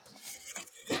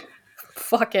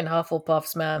 Fucking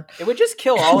Hufflepuffs, man. It would just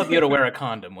kill all of you to wear a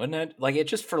condom, wouldn't it? Like, it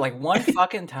just for like one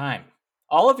fucking time.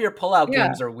 All of your pullout Yeah.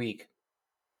 games are weak.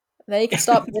 Then you can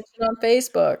stop bitching on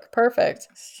Facebook. Perfect.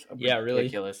 Yeah, really.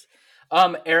 Ridiculous.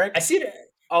 Eric, I see it.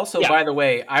 also, Yeah. by the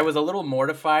way, I was a little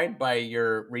mortified by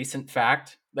your recent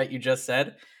fact that you just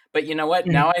said. But you know what?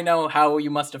 Mhm. Now I know how you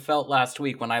must have felt last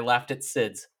week when I laughed at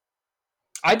Sid's.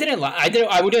 I didn't.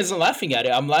 I wasn't laughing at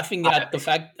it. I'm laughing at the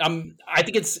fact. I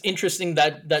think it's interesting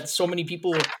that so many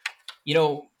people, you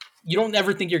know, you don't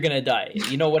ever think you're gonna die.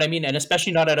 You know what I mean? And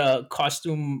especially not at a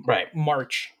costume Right.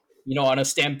 march. You know, on a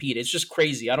stampede. It's just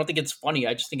crazy. I don't think it's funny.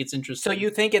 I just think it's So interesting.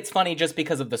 you think it's funny just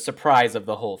because of the surprise of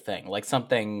the whole thing? Like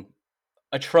something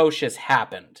atrocious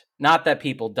happened. Not that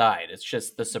people died. It's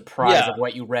just the surprise Yeah. of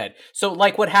what you read. So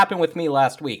like what happened with me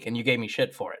last week and you gave me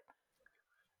shit for it.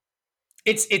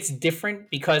 It's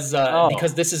different because Oh.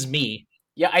 because this is me.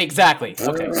 Yeah, exactly.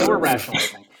 Okay, so we're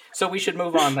rationalizing. So we should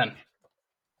move on then.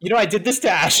 You know, I did this to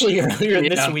Ashley earlier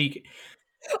this Yeah. week.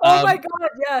 Oh my god,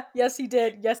 yeah. Yes, he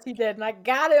did. Yes, he did. And I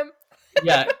got him.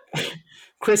 Yeah.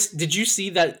 Chris, did you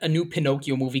see that a new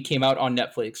Pinocchio movie came out on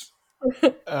Netflix?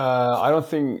 I don't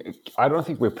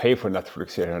think we pay for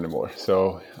Netflix here anymore.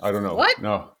 So I don't know. What?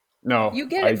 No. You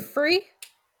get it free?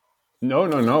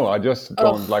 No. I just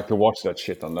don't like to watch that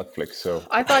shit on Netflix. So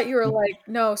I thought you were like,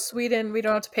 no, Sweden, we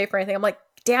don't have to pay for anything. I'm like,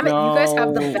 damn it, you guys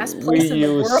have the best place in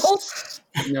the world.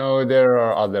 No, there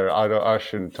are other. I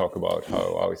shouldn't talk about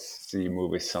how I see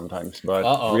movies sometimes, but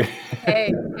Uh-oh.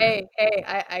 Hey,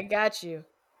 I got you.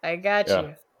 I got Yeah.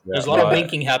 you. There's a lot of but-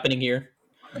 blinking happening here.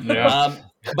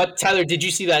 But Tyler, did you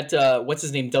see that? What's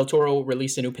his name? Del Toro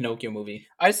released a new Pinocchio movie.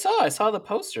 I saw the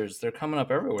posters. They're coming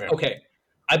up everywhere. Okay,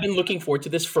 I've been looking forward to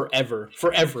this forever.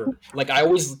 Like I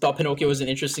always thought Pinocchio was an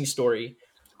interesting story.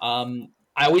 I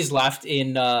always laughed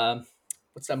in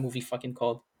what's that movie fucking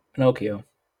called? Pinocchio.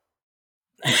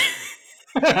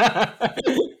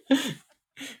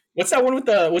 What's that one with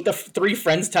the three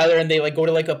friends, Tyler, and they like go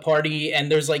to like a party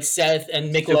and there's like Seth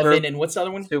and McLovin and what's the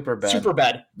other one? Super bad. Super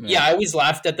bad. Yeah. Yeah, I always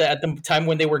laughed at the time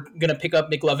when they were gonna pick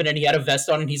up McLovin and he had a vest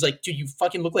on and he's like, dude, you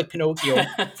fucking look like Pinocchio,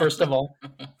 first of all.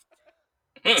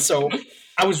 So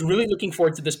I was really looking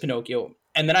forward to this Pinocchio.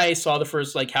 And then I saw the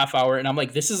first like half hour and I'm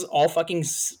like, this is all fucking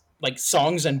like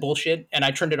songs and bullshit. And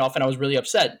I turned it off and I was really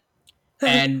upset.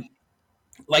 And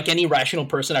like any rational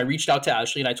person, I reached out to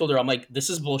Ashley and I told her, I'm like, this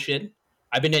is bullshit.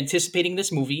 I've been anticipating this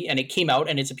movie and it came out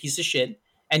and it's a piece of shit.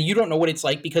 And you don't know what it's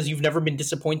like because you've never been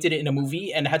disappointed in a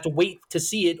movie and had to wait to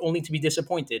see it only to be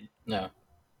disappointed. No.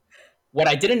 What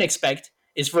I didn't expect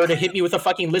is for her to hit me with a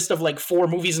fucking list of like 4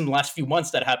 movies in the last few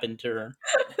months that happened to her.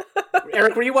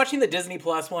 Eric, were you watching the Disney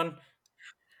Plus one?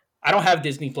 I don't have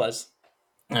Disney Plus.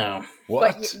 No.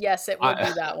 What? But yes, it would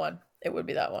be that one. It would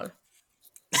be that one.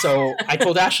 So I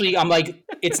told Ashley, I'm like,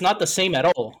 it's not the same at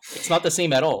all. It's not the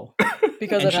same at all.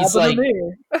 Because And it she's happened like- to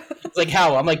me. It's like,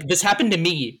 how? I'm like, this happened to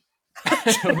me.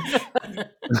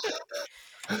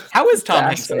 How is Tom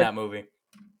Hanks in Bastard. that movie?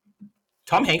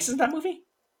 Tom Hanks is in that movie?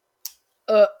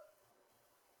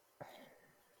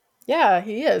 Yeah,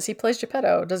 he is. He plays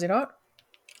Geppetto, does he not?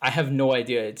 I have no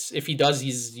idea. It's if he does,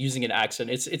 he's using an accent.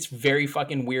 It's very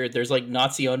fucking weird. There's like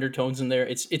Nazi undertones in there.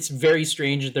 It's very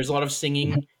strange. There's a lot of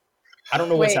singing. I don't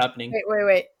know what's happening.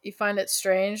 Wait. You find it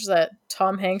strange that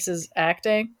Tom Hanks is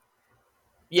acting?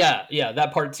 Yeah,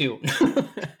 that part too.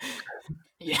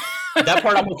 Yeah. That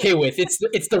part I'm okay with.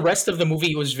 It's the rest of the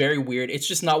movie was very weird. It's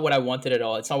just not what I wanted at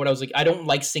all. It's not what I was like. I don't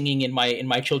like singing in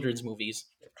my children's movies.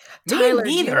 Tyler,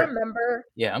 do you neither. remember?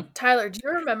 Yeah. Tyler, do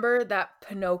you remember that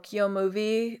Pinocchio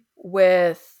movie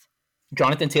with?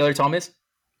 Jonathan Taylor Thomas?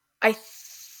 I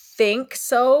think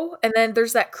so. And then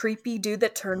there's that creepy dude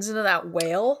that turns into that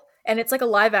whale, and it's like a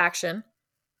live action.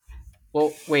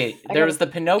 Well, wait. I There gotta- was the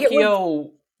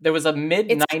Pinocchio. There was a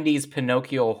mid-90s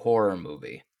Pinocchio horror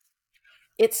movie.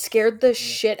 It scared the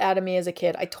shit out of me as a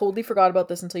kid. I totally forgot about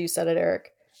this until you said it, Eric.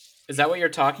 Is that what you're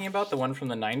talking about? The one from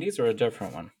the 90s or a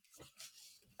different one?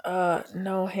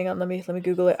 No, hang on. Let me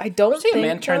Google it. I don't See, a think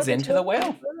man turns Jonathan into the Taylor-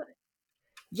 whale.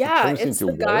 Yeah, Turns it's the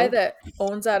into a guy whale? that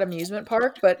owns that amusement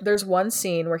park, but there's one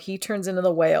scene where he turns into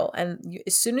the whale, and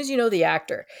as soon as you know the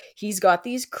actor, he's got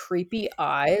these creepy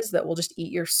eyes that will just eat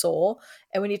your soul.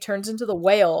 And when he turns into the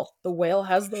whale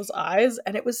has those eyes,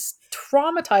 and it was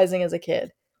traumatizing as a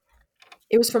kid.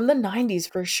 It was from the 90s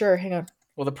for sure. Hang on.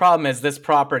 Well, the problem is this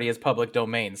property is public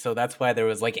domain, so that's why there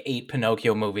was like 8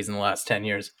 Pinocchio movies in the last 10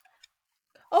 years.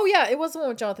 Oh yeah, it was the one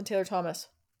with Jonathan Taylor Thomas.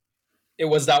 It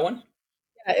was that one?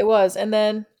 Yeah, it was. And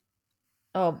then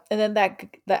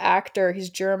the actor, he's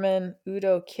German,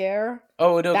 Udo Kier.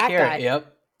 Oh, Udo That Kier. guy.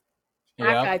 Yep.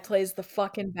 That guy plays the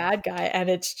fucking bad guy, and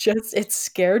it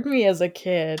scared me as a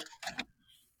kid. I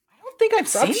don't think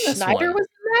I've Rob seen this Schneider one. was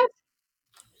in that.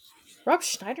 Rob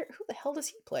Schneider, who the hell does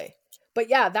he play? But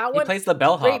yeah, that He one. plays the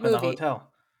bellhop great in the movie.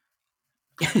 hotel.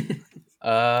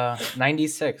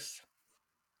 96.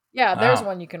 Yeah, there's Wow.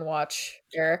 one you can watch,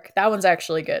 Eric. That one's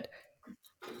actually good.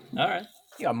 All right.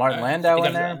 You got Martin All right. Landau I in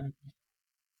think I've-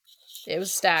 there. It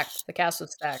was stacked. The cast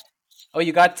was stacked. Oh,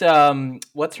 you got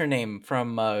what's her name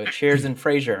from Cheers and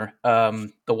Frasier?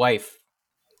 The wife.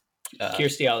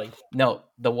 Kirstie Alley. No,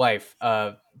 the wife.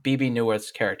 BB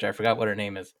Newirth's character. I forgot what her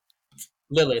name is.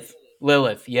 Lilith.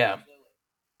 Lilith. Yeah,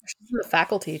 She's in The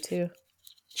Faculty too.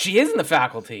 she is in The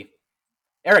Faculty.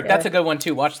 Eric, Yeah. that's a good one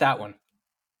too. Watch that one.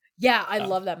 Yeah, I Oh.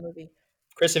 love that movie.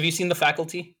 Chris, have you seen The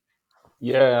Faculty?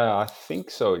 Yeah, I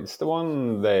think so. It's the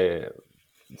one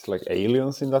it's like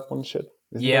aliens in that one shit.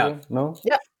 Isn't Yeah. that it? No?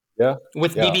 Yeah.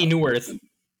 With Yeah. BB Newirth.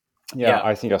 Yeah, Yeah.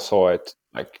 I think I saw it.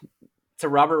 Like, It's a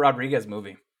Robert Rodriguez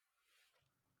movie.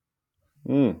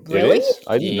 Really? It is?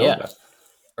 I didn't know Yeah. that.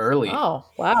 Early. Oh,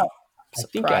 wow. I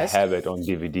think I Surprised. have it on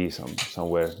DVD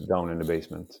somewhere down in the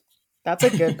basement. That's a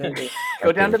good movie.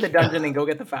 Go down to think. the dungeon and go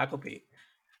get The Faculty.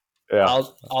 Yeah.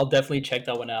 I'll definitely check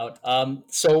that one out.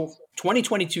 So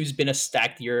 2022 has been a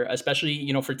stacked year,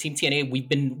 especially for Team TNA. We've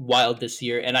been wild this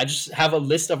year, and I just have a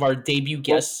list of our debut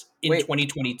guests in wait.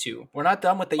 2022. We're not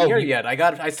done with the Oh, year you- yet.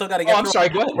 I still got to get. I'm through sorry,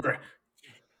 go ahead. October.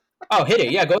 Oh, hit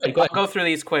it! Yeah, go ahead. Go I'll ahead. go through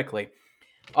these quickly.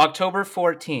 October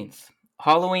 14th.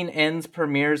 Halloween Ends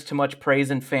premieres to much praise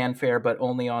and fanfare, but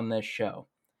only on this show.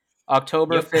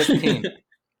 October Yep. 15th.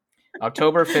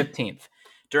 October 15th.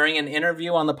 During an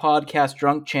interview on the podcast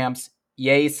Drunk Champs,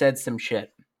 Ye said some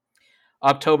shit.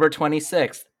 October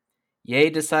 26th. Ye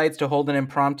decides to hold an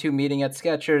impromptu meeting at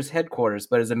Skechers headquarters,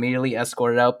 but is immediately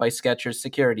escorted out by Skechers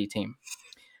security team.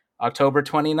 October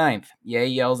 29th. Ye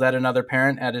yells at another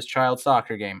parent at his child's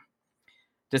soccer game.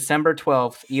 December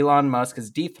 12th, Elon Musk is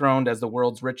dethroned as the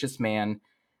world's richest man,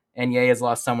 and Ye has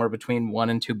lost somewhere between 1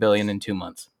 and 2 billion in 2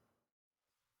 months.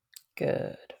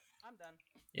 Good. I'm done.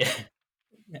 Yeah.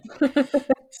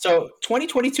 So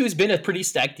 2022 has been a pretty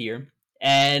stacked year,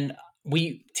 and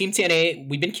Team TNA,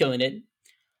 we've been killing it.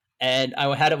 And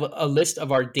I had a list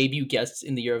of our debut guests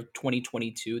in the year of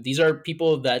 2022. These are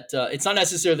people that it's not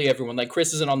necessarily everyone. Like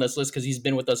Chris isn't on this list because he's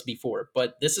been with us before,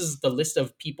 but this is the list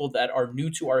of people that are new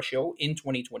to our show in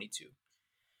 2022.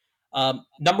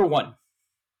 Number 1,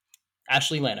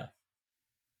 Ashley Lana.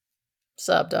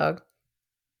 Sup, dog?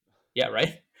 Yeah,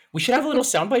 right. We should have a little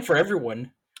soundbite for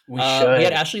everyone. We should. We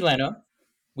had Ashley Lana.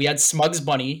 We had Smugs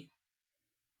Bunny,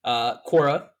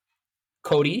 Cora,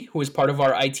 Cody, who is part of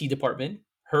our IT department,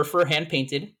 Herfer Hand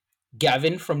Painted,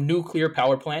 Gavin from Nuclear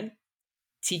Power Plant,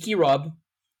 Tiki Rob,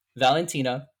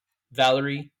 Valentina,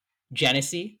 Valerie,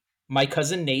 Janice, my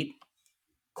cousin Nate,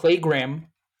 Clay Graham,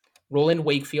 Roland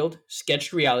Wakefield,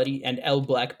 Sketched Reality, and L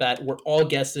Black Bat were all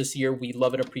guests this year. We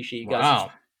love and appreciate you guys. Wow.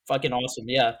 It's fucking awesome.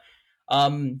 Yeah.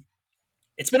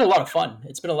 It's been a lot of fun.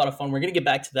 We're gonna get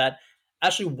back to that.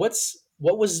 Ashley, what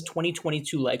was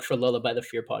 2022 like for Lullaby the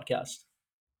Fear podcast?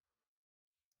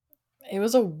 It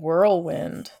was a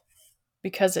whirlwind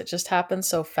because it just happened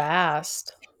so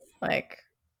fast. Like,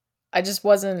 I just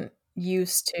wasn't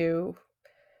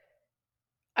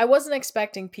I wasn't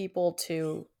expecting people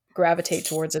to gravitate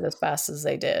towards it as fast as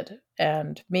they did.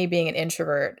 And me being an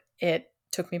introvert, it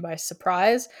took me by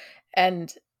surprise.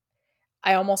 And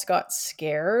I almost got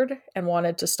scared and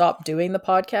wanted to stop doing the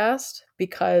podcast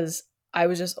because I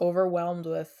was just overwhelmed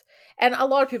with, and a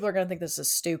lot of people are going to think this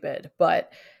is stupid,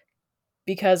 but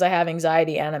because I have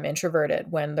anxiety and I'm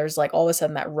introverted, when there's like all of a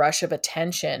sudden that rush of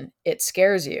attention, it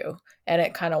scares you and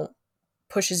it kind of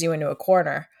pushes you into a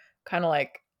corner. Kind of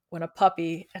like when a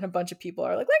puppy and a bunch of people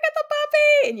are like, look at the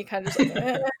puppy. And you kind of just like,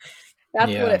 eh.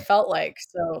 That's Yeah. what it felt like.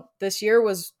 So this year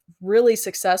was really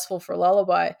successful for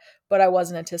Lullaby, but I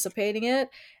wasn't anticipating it.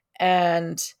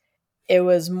 And it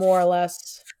was more or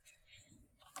less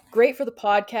great for the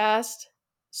podcast,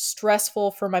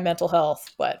 stressful for my mental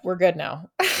health, but we're good now.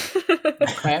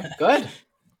 Okay, good.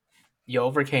 You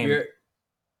overcame.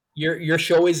 Your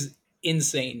show is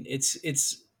insane.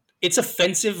 It's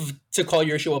offensive to call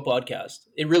your show a podcast.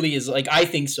 It really is. Like, I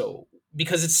think so,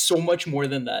 because it's so much more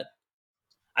than that.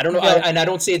 I don't know, Yeah. and I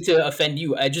don't say it to offend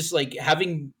you. I just like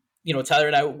having, Tyler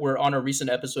and I were on a recent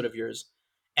episode of yours,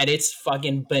 and it's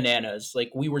fucking bananas.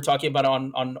 Like we were talking about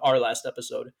on our last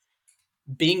episode.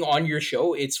 being on your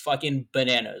show, it's fucking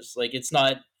bananas. Like it's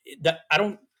not that I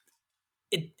don't.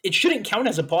 It shouldn't count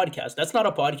as a podcast. That's not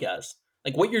a podcast.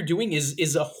 Like what you're doing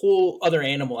is a whole other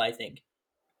animal. I think.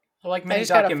 Like I many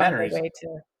just gotta find a documentaries. way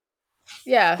to.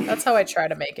 Yeah, that's how I try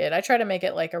to make it. I try to make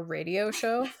it like a radio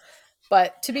show.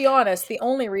 But to be honest, the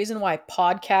only reason why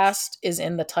podcast is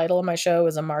in the title of my show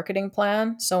is a marketing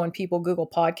plan. So when people Google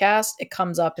podcast, it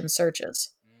comes up in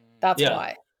searches. That's Yeah.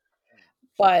 why.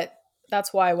 But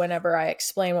that's why whenever I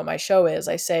explain what my show is,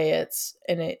 I say it's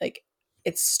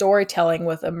storytelling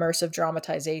with immersive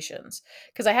dramatizations.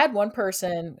 Because I had one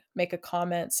person make a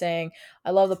comment saying, I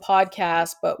love the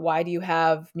podcast, but why do you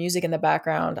have music in the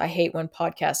background? I hate when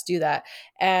podcasts do that.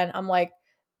 And I'm like,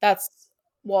 that's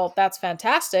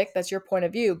fantastic. That's your point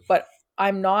of view. But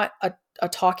I'm not a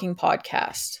talking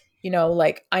podcast.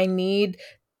 Like the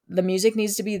music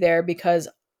needs to be there because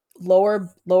lower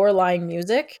lying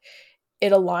music,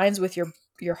 it aligns with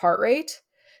your heart rate.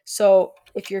 So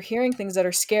if you're hearing things that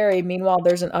are scary, meanwhile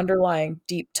there's an underlying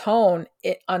deep tone,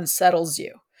 it unsettles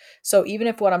you. So even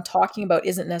if what I'm talking about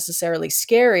isn't necessarily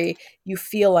scary, you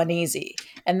feel uneasy.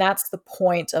 And that's the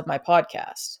point of my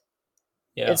podcast.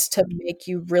 Yeah. It's to make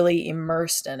you really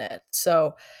immersed in it.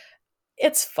 So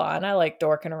it's fun. I like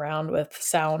dorking around with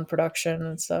sound production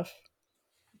and stuff.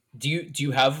 Do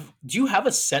you have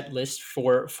a set list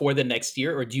for the next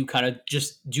year, or do you kind of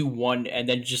just do one and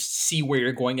then just see where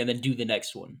you're going and then do the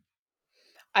next one?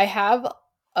 I have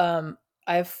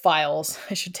files.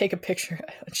 I should take a picture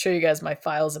and show you guys my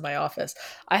files in my office.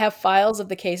 I have files of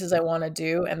the cases I want to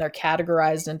do, and they're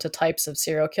categorized into types of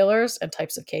serial killers and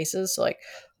types of cases. So like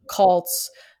cults,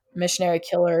 missionary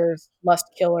killers, lust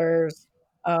killers,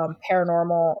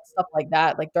 paranormal, stuff like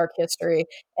that, like dark history.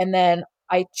 And then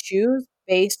I choose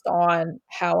based on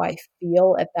how I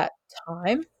feel at that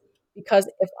time.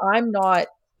 Because if I'm not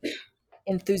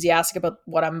enthusiastic about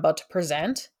what I'm about to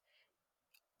present,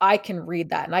 I can read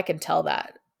that and I can tell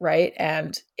that, right?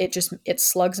 And it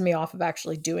slugs me off of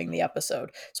actually doing the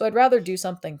episode. So I'd rather do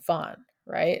something fun,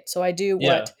 right? So I do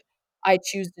Yeah. what I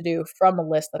choose to do from a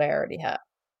list that I already have.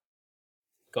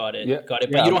 Got it. Yeah, Got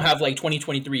it. But yeah. you don't have like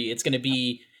 2023. It's going to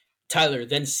be Tyler,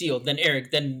 then Seal, then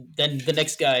Eric, then the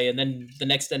next guy, and then the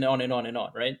next, and on and on and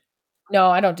on, right? No,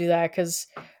 I don't do that because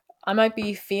I might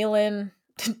be feeling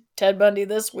Ted Bundy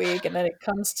this week, and then it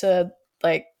comes to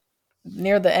like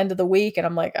near the end of the week, and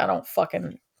I'm like, I don't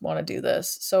fucking want to do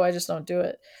this. So I just don't do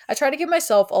it. I try to give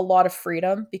myself a lot of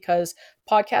freedom because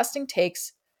podcasting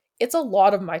it's a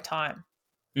lot of my time.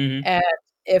 Mm-hmm. And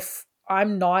if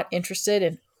I'm not interested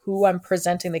in who I'm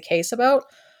presenting the case about,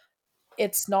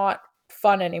 it's not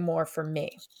fun anymore for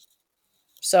me.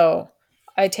 So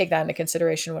I take that into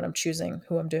consideration when I'm choosing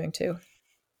who I'm doing to.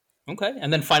 Okay.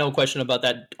 And then final question about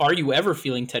that. Are you ever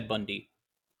feeling Ted Bundy?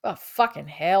 Oh, fucking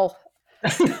hell.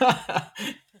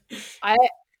 I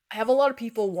have a lot of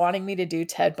people wanting me to do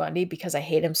Ted Bundy because I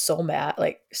hate him so bad,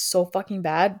 like so fucking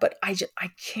bad, but I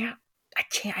can't, I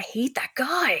hate that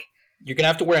guy. You're going to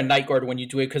have to wear a night guard when you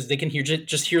do it because they can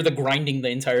just hear the grinding the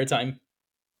entire time.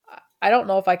 I don't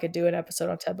know if I could do an episode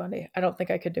on Ted Bundy. I don't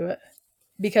think I could do it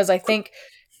because I think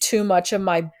too much of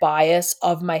my bias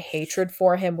of my hatred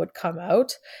for him would come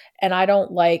out, and I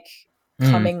don't like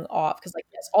coming off because, like,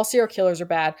 yes, all serial killers are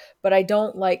bad, but I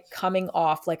don't like coming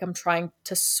off like I'm trying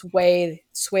to sway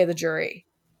the jury.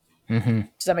 Mm-hmm.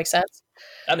 Does that make sense?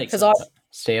 That makes sense.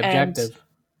 Stay objective.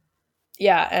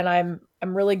 Yeah, and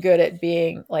I'm really good at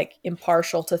being like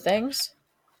impartial to things,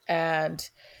 and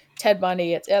Ted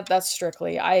Bundy, that's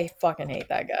strictly, I fucking hate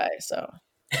that guy. So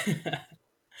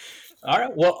all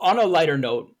right. Well, on a lighter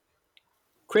note,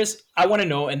 Chris, I want to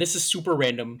know, and this is super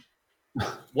random,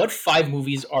 what 5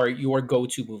 movies are your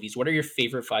go-to movies? What are your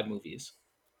favorite 5 movies?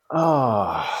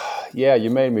 Yeah, you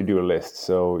made me do a list.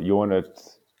 So you want it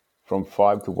from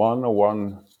 5 to 1 or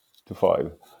 1 to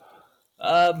 5?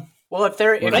 Well,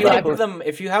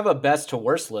 if you have a best to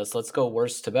worst list, let's go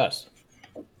worst to best.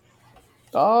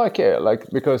 Oh, okay.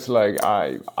 Because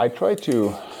I try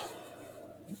to.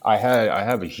 I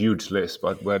have a huge list,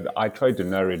 but I try to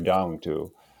narrow it down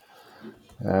to.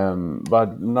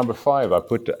 But number 5, I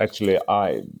put actually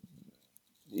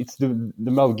it's the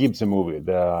Mel Gibson movie,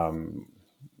 the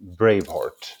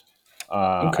Braveheart.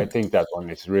 Okay. I think that one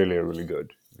is really, really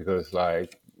good because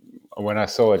when I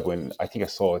saw it, I think I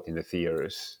saw it in the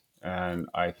theaters, and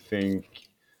I think,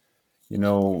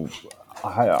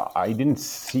 I didn't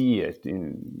see it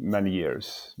in many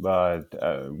years, but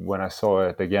when I saw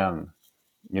it again,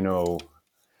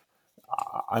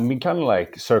 I've been kind of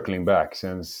like circling back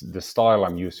since the style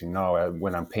I'm using now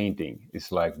when I'm painting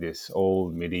is like this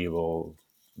old medieval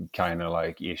kind of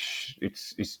like ish.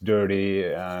 It's dirty,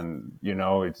 and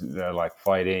it's they're like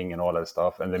fighting and all that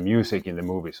stuff. And the music in the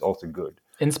movie is also good.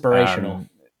 Inspirational. And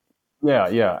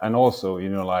yeah, and also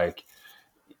like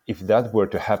if that were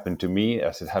to happen to me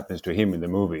as it happens to him in the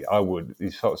movie, I would.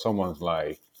 If someone's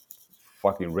like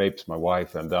fucking rapes my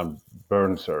wife and then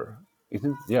burns her,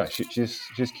 isn't? Yeah,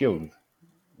 she's killed,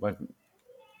 but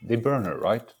they burn her,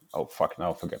 right? Oh fuck!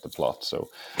 Now I forget the plot. So,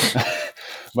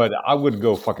 but I would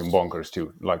go fucking bonkers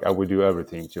too. Like I would do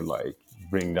everything to like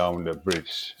bring down the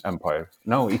British Empire.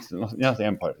 No, it's not the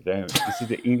Empire. This is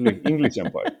the English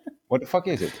Empire. What the fuck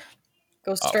is it?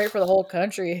 Go straight for the whole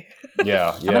country.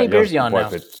 Yeah. How many beers you on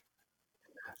now?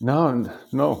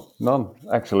 No, none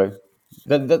actually.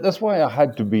 That's why I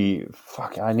had to be.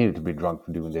 Fuck! I needed to be drunk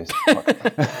for doing this.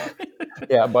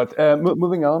 Yeah, but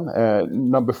moving on.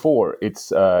 Number 4,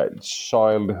 it's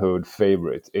childhood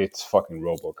favorite. It's fucking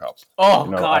RoboCop. Oh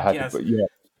I God, had yes. to put,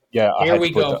 yeah. I Here had we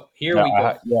to put go. that- Here yeah, we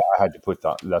go. I had to put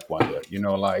that one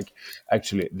there. Like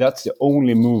actually, that's the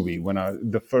only movie when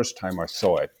the first time I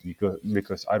saw it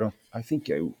because I think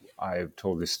I've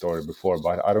told this story before,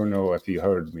 but I don't know if you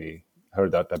heard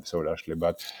that episode actually,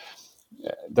 but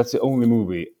that's the only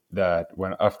movie that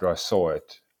when after I saw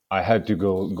it, I had to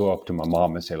go up to my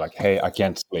mom and say like, "Hey, I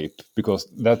can't sleep," because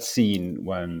that scene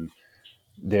when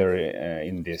they're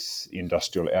in this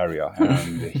industrial area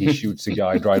and he shoots a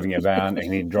guy driving a van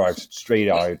and he drives straight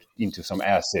out into some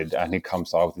acid and he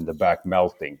comes out in the back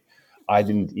melting. I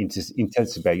didn't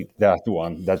anticipate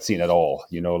that scene at all,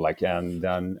 like and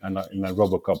then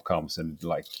RoboCop comes and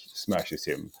like smashes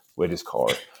him with his car.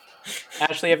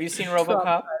 Ashley, have you seen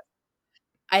RoboCop?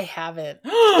 I haven't.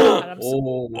 And I'm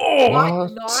Oh,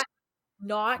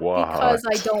 not What? because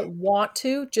I don't want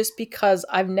to, just because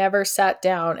I've never sat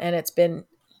down and it's been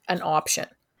an option.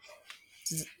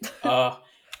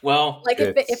 Well, Like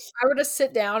if I were to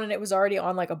sit down and it was already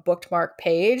on like a bookmark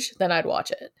page, then I'd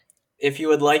watch it. if you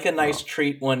would like a nice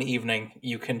treat one evening,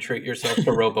 you can treat yourself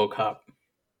to RoboCop.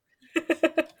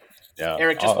 Yeah,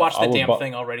 Eric, just watch I the would damn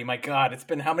thing already. My God, it's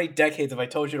been how many decades have I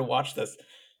told you to watch this?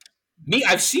 me,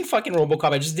 I've seen fucking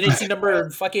RoboCop. I just didn't see number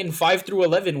fucking 5 through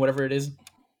 11, whatever it is.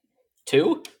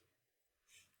 2?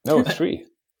 No, it's 3.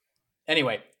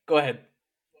 Anyway, go ahead.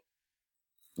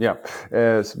 Yeah,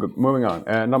 so moving on.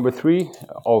 Number 3,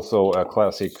 also a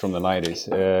classic from the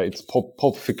 90s. It's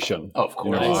Pulp Fiction. Oh, of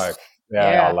course.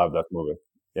 I love that movie.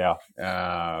 Yeah,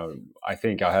 I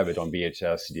think I have it on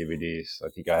VHS, DVDs. I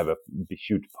think I have a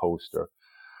huge poster.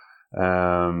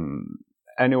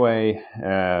 Anyway,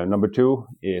 number 2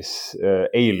 is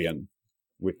Alien,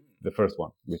 with the first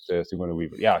one with Sigourney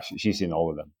Weaver. Yeah, she's in all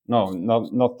of them. No,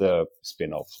 not the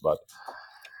spin-offs, but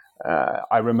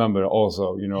I remember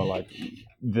also, like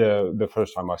the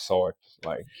first time I saw it,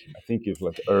 like I think it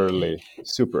was like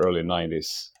super early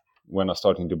 90s when I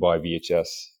started to buy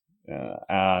VHS,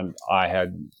 and I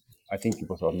think it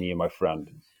was me and my friend.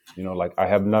 Like I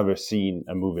have never seen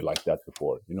a movie like that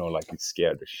before. Like it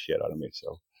scared the shit out of me.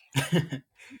 So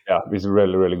yeah, it's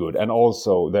really, really good. And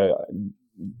also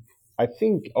I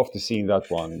think after seeing that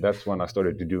one, that's when I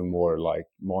started to do more like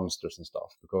monsters and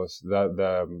stuff, because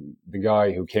the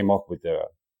guy who came up with the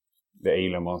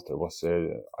alien monster was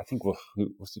I think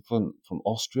was it from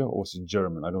Austria or was it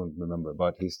German? I don't remember,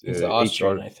 but he's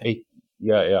Austrian, I think.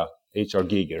 H.R.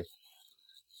 Giger.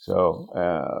 So,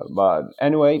 but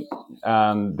anyway,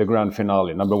 and the grand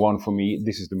finale, number 1 for me,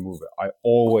 this is the movie I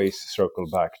always circle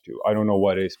back to. I don't know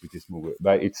what it is with this movie,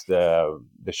 but it's the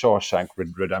Shawshank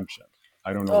Redemption.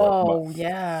 I don't know what.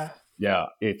 Yeah. Yeah,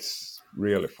 it's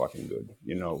really fucking good.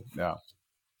 Yeah.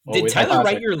 Did Tyler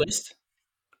write your list?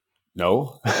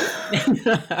 No. It's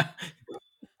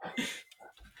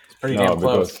pretty damn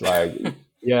close. Because like,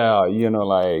 yeah,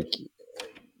 like,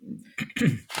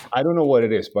 I don't know what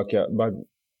it is, but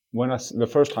when the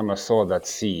first time I saw that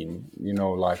scene,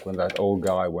 like when that old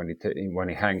guy when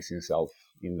he hangs himself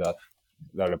in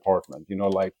that apartment,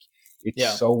 like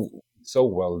it's so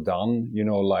well done,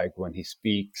 like when he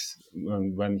speaks,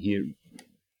 when he,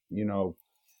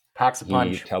 packs a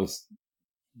punch. He tells,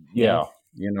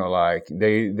 like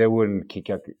they wouldn't kick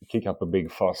up a big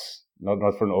fuss, not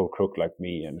for an old crook like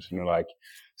me, and like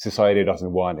society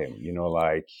doesn't want him,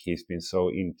 like he's been so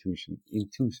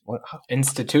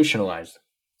institutionalized.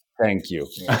 Thank you.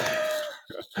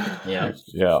 Yeah.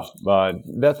 Yeah, but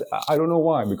that I don't know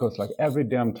why, because like every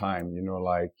damn time,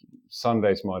 like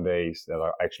Sundays, Mondays, that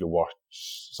I actually watch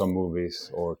some movies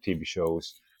or TV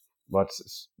shows, but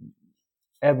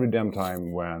every damn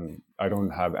time when I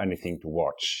don't have anything to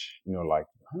watch, like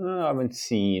I haven't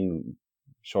seen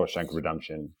Shawshank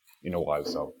Redemption in a while,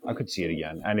 so I could see it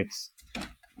again, and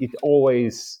it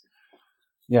always,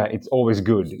 yeah, it's always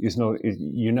good.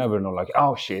 You never know, like,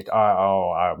 oh shit,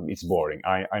 it's boring.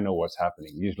 I know what's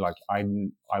happening. It's like I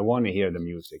want to hear the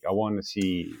music. I want to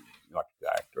see like the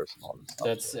actors and all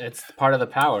that stuff. It's part of the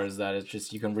power is that it's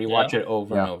just you can rewatch it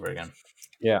over and over again.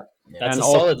 Yeah, That's and a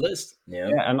solid list. Yeah.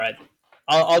 Yeah, and All right.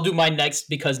 I'll do mine next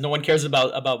because no one cares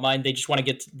about mine. They just want to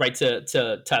get right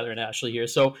to Tyler and Ashley here.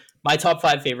 So my top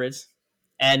 5 favorites,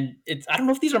 and I don't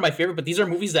know if these are my favorite, but these are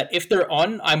movies that if they're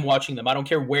on, I'm watching them. I don't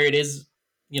care where it is,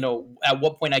 at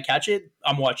what point I catch it,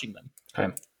 I'm watching them.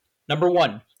 Okay. Number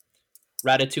 1,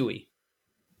 Ratatouille.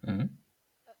 Mm-hmm.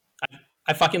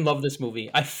 I fucking love this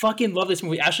movie.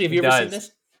 Ashley, have you ever seen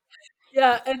this?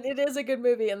 Yeah, and it is a good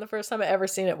movie. And the first time I ever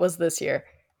seen it was this year.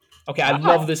 Okay, I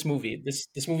love this movie.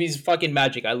 This movie is fucking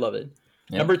magic. I love it.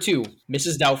 Yep. Number 2,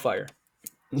 Mrs. Doubtfire.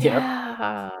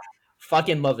 Yeah.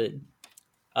 Fucking love it.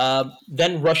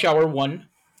 Then Rush Hour 1.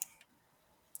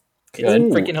 It's Good.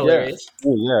 freaking hilarious.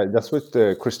 Yeah, that's with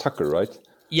Chris Tucker, right?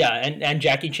 Yeah, and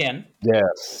Jackie Chan.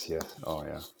 Yes. Oh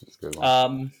yeah, that's a good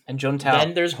one. And Joan Tao.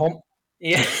 Then there's Home.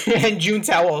 Yeah, and June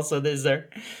Tao also is there.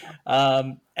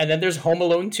 And then there's Home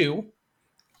Alone 2.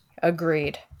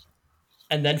 Agreed.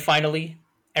 And then finally,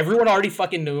 everyone already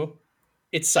fucking knew,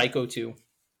 it's Psycho 2.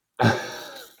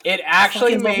 It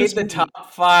actually fucking love made this the movie.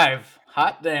 top 5.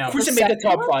 Hot damn. Of course, it made the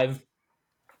top 5.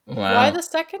 Wow. Why the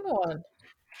second one?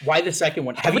 Why the second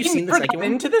one? Have we you seen the second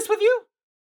one? into this with you?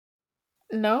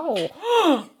 No.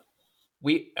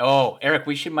 Eric,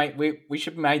 we should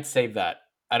might save that.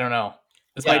 I don't know.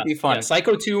 This might be fun. Yeah,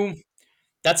 Psycho 2.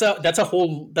 There's a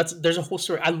whole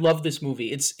story. I love this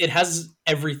movie. It has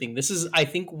everything. This is, I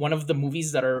think, one of the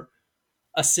movies that are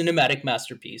a cinematic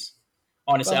masterpiece.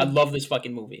 Honestly, I love this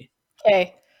fucking movie.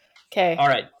 Okay. All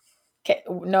right. Okay.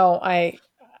 No, I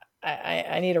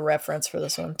need a reference for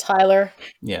this one. Tyler,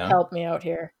 Yeah. help me out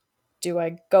here. Do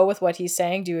I go with what he's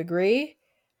saying? Do you agree?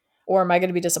 Or am I going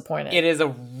to be disappointed? It is a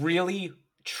really,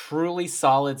 truly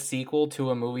solid sequel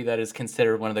to a movie that is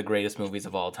considered one of the greatest movies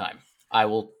of all time. I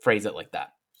will phrase it like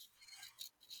that.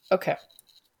 Okay.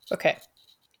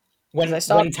 When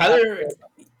Tyler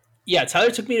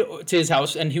took me to his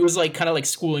house and he was like kind of like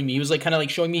schooling me. He was like kind of like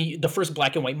showing me the first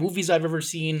black and white movies I've ever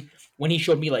seen. When he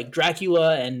showed me like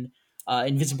Dracula and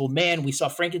Invisible Man, we saw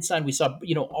Frankenstein, we saw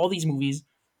all these movies.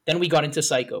 Then we got into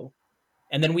Psycho,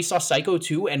 and then we saw Psycho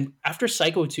 2. And after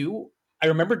Psycho 2, I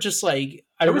remember just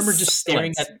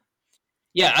staring at.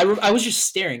 Yeah, I was just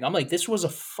staring. I'm like, this was a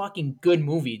fucking good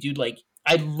movie, dude. Like,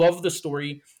 I love the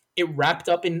story. It wrapped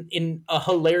up in a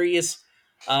hilarious,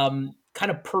 kind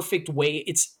of perfect way.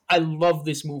 I love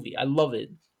this movie. I love it.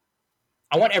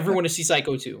 I want everyone to see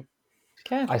Psycho 2.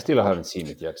 Okay. I still haven't seen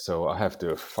it yet, so I have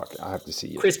to see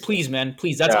it. Chris, please, man,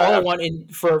 please. That's all I want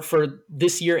for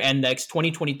this year and next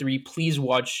 2023. Please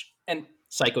watch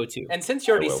Psycho 2. And since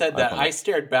you already said that, I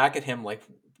stared back at him like,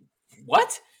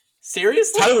 what?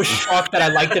 Seriously? Tyler was shocked that I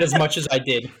liked it as much as I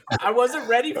did. I wasn't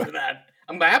ready for that.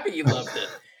 I'm happy you loved it.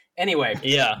 Anyway,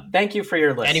 yeah. Thank you for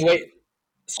your list. Anyway,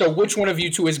 so which one of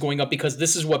you two is going up? Because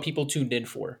this is what people tuned in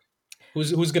for.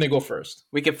 Who's going to go first?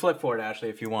 We can flip for it, Ashley,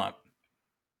 if you want.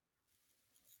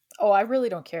 Oh, I really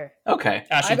don't care. Okay.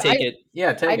 Ashley, take it.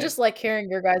 Yeah, take it. I just like hearing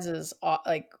your guys's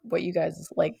like what you guys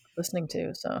like listening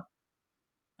to. So.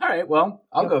 All right. Well,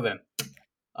 I'll go then.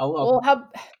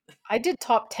 I did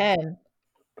top 10.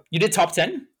 You did top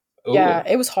 10? Yeah,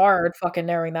 it was hard fucking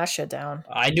narrowing that shit down.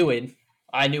 I knew it.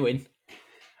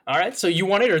 All right, so you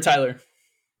want it or Tyler?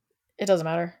 It doesn't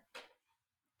matter.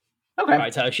 Okay. All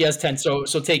right, Tyler. She has 10, so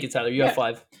take it, Tyler. You have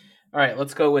 5. All right,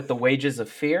 let's go with The Wages of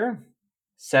Fear,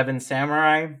 Seven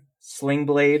Samurai, Sling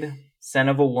Blade, Son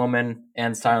of a Woman,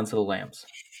 and Silence of the Lambs.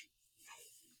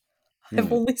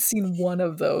 I've only seen one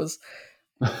of those.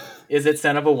 Is it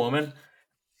Son of a Woman?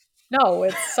 No,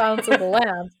 it's Silence of the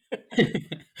Lambs.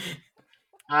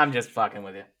 I'm just fucking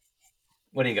with you.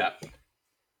 What do you got?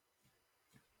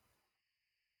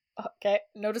 Okay,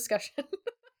 no discussion.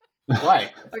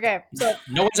 Why? Okay, so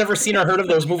no one's ever seen or heard of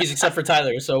those movies except for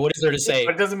Tyler. So what is there to say?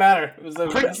 But it doesn't matter.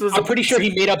 I'm pretty sure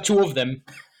he made up 2 of them.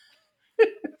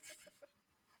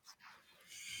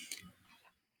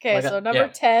 Okay, so number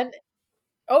 10.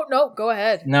 Oh no, go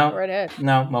ahead. No, go right ahead.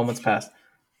 No, moments passed.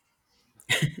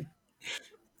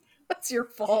 That's your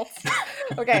fault.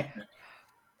 Okay,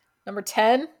 number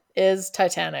 10 is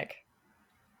Titanic.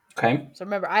 Okay. So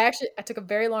remember, I took a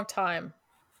very long time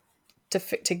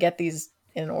to get these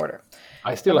in order.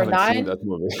 I still haven't seen that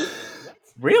movie.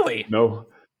 Really? No.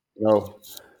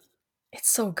 It's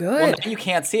so good. Well, you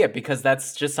can't see it because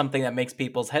that's just something that makes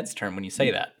people's heads turn when you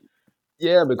say that.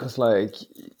 Yeah, because like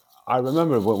I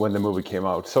remember when the movie came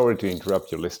out. Sorry to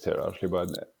interrupt your list here, Ashley, but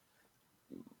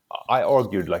I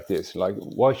argued like this, like,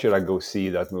 why should I go see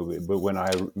that movie? But when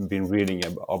I've been reading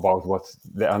about what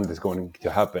the end is going to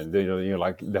happen,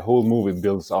 like the whole movie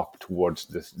builds up towards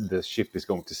the ship is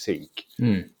going to sink.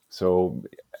 So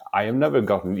I have never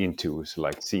gotten into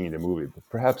like seeing the movie, but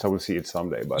perhaps I will see it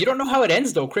someday. But You don't know how it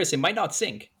ends, though, Chris. It might not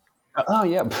sink. oh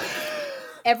yeah,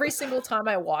 Every single time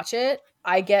I watch it,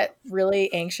 I get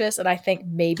really anxious and I think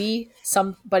maybe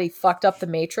somebody fucked up the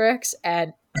Matrix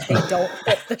and they don't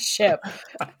hit the ship.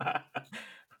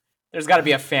 There's got to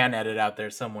be a fan edit out there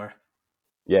somewhere.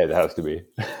 yeah, it has to be.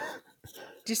 Do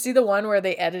you see the one where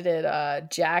they edited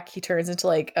Jack? He turns into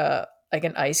like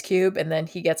an ice cube and then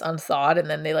he gets unthawed and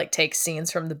then they like take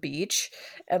scenes from the beach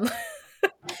and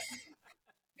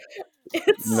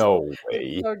it's No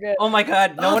way. so good. Oh my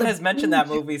god, no Oh, one the has mentioned that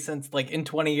movie since like in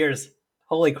 20 years.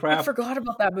 Holy I crap. forgot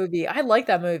about that movie. I like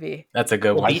that movie. That's a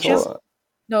good one. I Beaches? saw-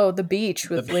 No, The Beach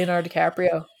with The- Leonardo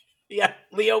DiCaprio. Yeah,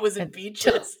 Leo was in And-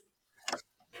 Beaches.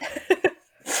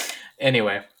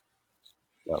 Anyway.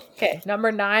 Okay,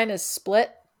 number 9 is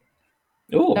Split.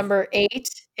 Ooh. Number 8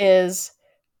 is.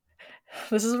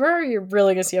 This is where you're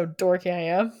really gonna see how dorky I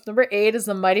am. Number 8 is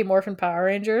the Mighty Morphin Power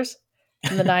Rangers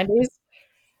in the 90s.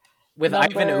 With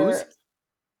Ivan Ooze?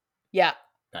 Yeah.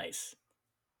 Nice.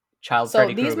 Child So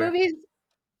Freddy these Krueger.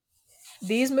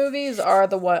 movies are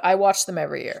the one I watch them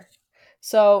every year.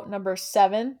 So number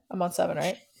 7, I'm on 7,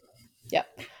 right?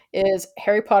 Yep. Is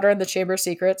Harry Potter and the Chamber of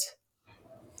Secrets.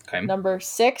 Okay. Number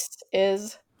 6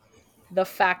 is The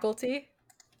Faculty.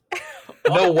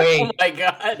 No way. Oh my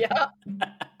god. Yeah.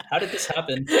 How did this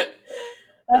happen? That's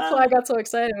why I got so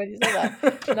excited when you said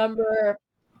that. Number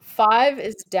 5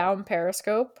 is Down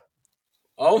Periscope.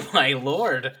 Oh my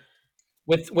lord.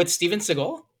 With Steven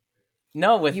Seagal?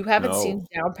 No, with You haven't No. seen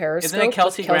Down Periscope? Isn't it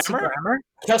Kelsey with Grammer?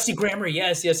 Kelsey Grammer,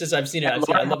 yes, I've seen it. And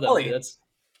I Lauren love that Holly. movie. That's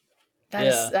That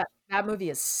is Yeah. that movie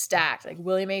is stacked. Like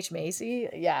William H. Macy.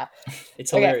 Yeah.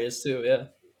 it's Okay. hilarious too, yeah.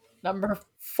 Number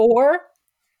 4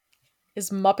 is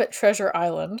Muppet Treasure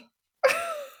Island.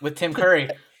 with Tim Curry.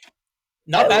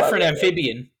 Not I bad love for an it.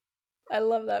 amphibian. I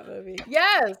love that movie.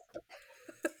 Yes.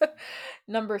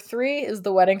 Number 3 is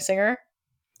The Wedding Singer.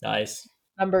 Nice.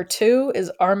 Number 2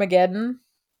 is Armageddon.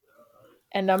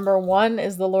 And number 1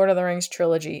 is the Lord of the Rings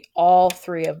trilogy. All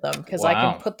 3 of them. Because I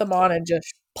Wow. can put them on and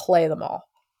just play them all.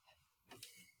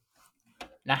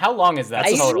 Now, how long is that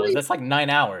I total? usually- That's like 9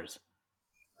 hours.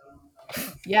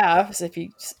 Yeah, so if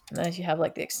you have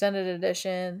like the extended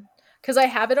edition, because I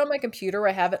have it on my computer,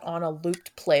 I have it on a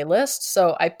looped playlist.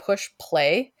 So I push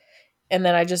play, and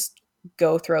then I just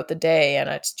go throughout the day, and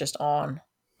it's just on.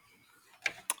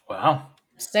 Wow.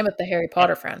 Same with the Harry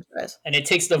Potter franchise. And it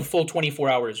takes the full 24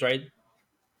 hours, right?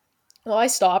 Well, I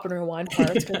stop and rewind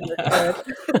parts because they're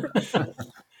good.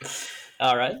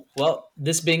 All right. Well,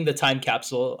 this being the time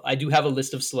capsule, I do have a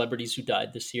list of celebrities who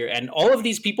died this year, and all of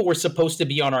these people were supposed to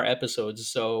be on our episodes,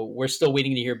 so we're still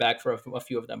waiting to hear back for a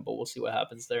few of them, but we'll see what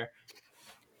happens there.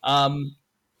 Kirstie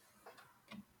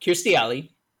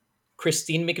Alley,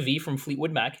 Christine McVie from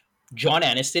Fleetwood Mac, John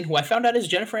Aniston, who I found out is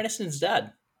Jennifer Aniston's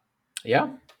dad. Yeah.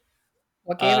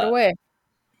 What gave it away?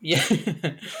 Yeah.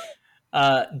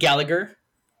 Gallagher,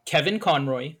 Kevin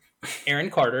Conroy,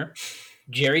 Aaron Carter,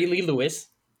 Jerry Lee Lewis,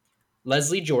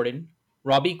 Leslie Jordan,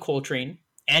 Robbie Coltrane,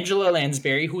 Angela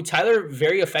Lansbury, who Tyler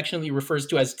very affectionately refers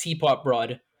to as Teapot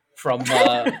Broad from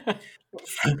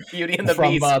Beauty and the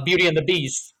from Beast. Beauty and the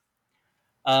Beast.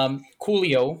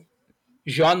 Coolio,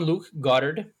 Jean-Luc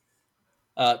Godard,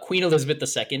 Queen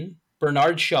Elizabeth II,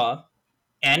 Bernard Shaw,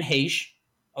 Anne Heche,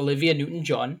 Olivia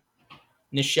Newton-John,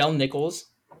 Nichelle Nichols,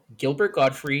 Gilbert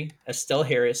Godfrey, Estelle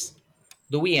Harris,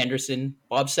 Louis Anderson,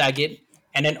 Bob Saget,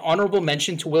 and an honorable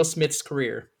mention to Will Smith's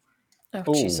career. Oh,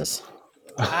 Ooh. Jesus.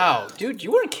 Wow, dude,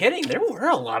 you weren't kidding. There were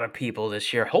a lot of people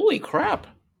this year. Holy crap.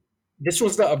 This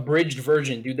was the abridged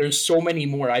version, dude. There's so many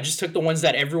more. I just took the ones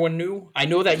that everyone knew. I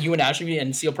know that you and Ashley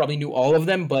and Seal probably knew all of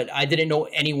them, but I didn't know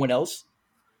anyone else.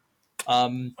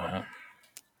 Wow.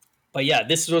 But yeah,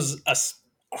 this was a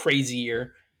crazy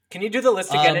year. Can you do the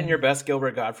list again in Um, your best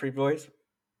Gilbert Godfrey voice?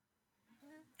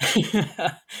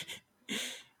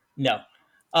 No.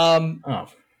 Oh.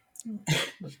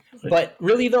 But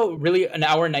really though, really an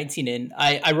hour and 19 in,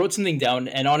 I wrote something down,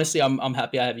 and honestly, I'm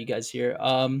happy I have you guys here.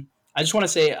 I just want to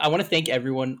say, I want to thank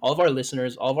everyone, all of our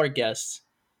listeners, all of our guests,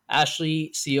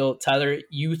 Ashley, Seal, Tyler.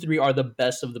 You three are the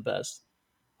best of the best.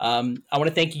 I want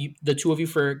to thank you, the two of you,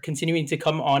 for continuing to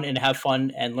come on and have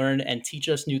fun and learn and teach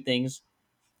us new things.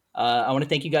 I want to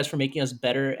thank you guys for making us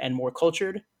better and more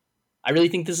cultured. I really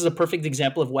think this is a perfect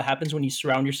example of what happens when you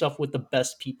surround yourself with the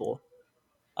best people.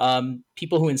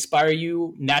 People who inspire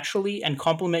you naturally and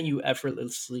compliment you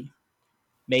effortlessly.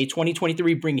 May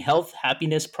 2023 bring health,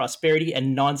 happiness, prosperity,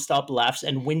 and nonstop laughs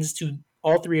and wins to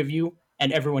all three of you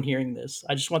and everyone hearing this.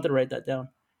 I just wanted to write that down.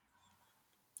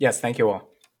 Yes, thank you all.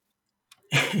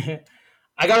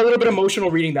 I got a little bit emotional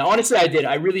reading that. Honestly, I did.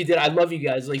 I really did. I love you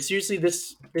guys. Like seriously,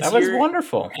 this That was year,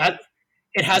 wonderful.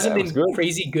 it hasn't Yeah, it was been good.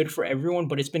 crazy good for everyone,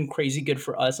 but it's been crazy good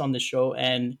for us on the show.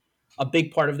 And a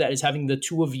big part of that is having the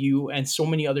two of you and so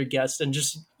many other guests. And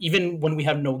just even when we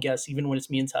have no guests, even when it's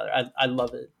me and Tyler, I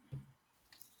love it.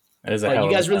 It is a But hell you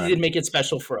of guys a really time. did make it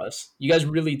special for us. You guys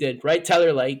really did, right,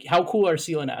 Tyler? Like, how cool are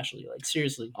Seal and Ashley? Like,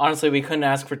 seriously. Honestly, we couldn't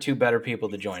ask for two better people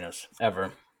to join us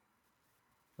ever.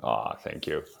 Ah, thank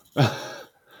you. That's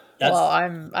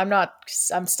Well,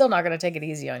 I'm still not going to take it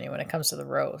easy on you when it comes to the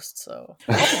roast. So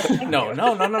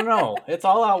No. It's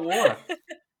all out war.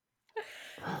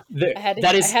 the, I had to,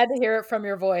 that I is had to hear it from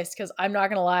your voice because I'm not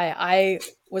going to lie. I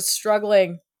was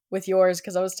struggling with yours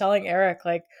because I was telling Eric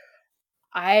like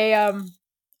I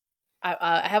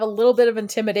have a little bit of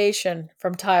intimidation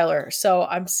from Tyler, so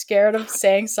I'm scared of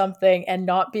saying something and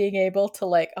not being able to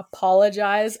like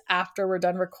apologize after we're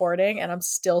done recording, and I'm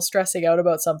still stressing out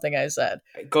about something I said.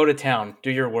 Go to town.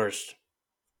 Do your worst.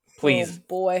 Please. Oh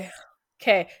boy.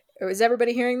 Okay, is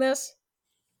everybody hearing this?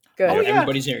 Good. Oh, yeah.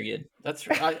 everybody's hearing it. That's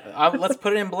let's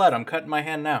put it in blood. I'm cutting my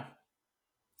hand now.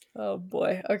 Oh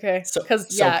boy. Okay. So-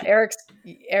 Because so- Eric,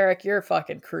 you're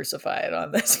fucking crucified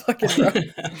on this fucking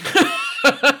road.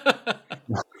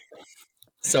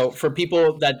 So for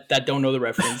people that don't know the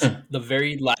reference, the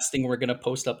very last thing we're gonna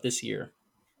post up this year,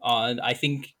 on I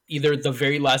think either the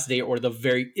very last day or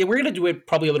we're gonna do it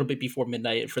probably a little bit before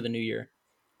midnight for the new year.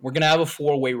 We're gonna have a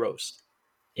 4-way roast,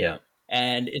 Yeah.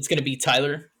 and it's gonna be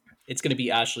Tyler, it's gonna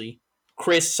be Ashley,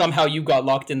 Chris. Somehow you got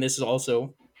locked in this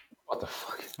also, What the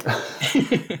fuck?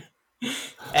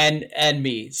 and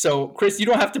me. So Chris, you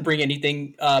don't have to bring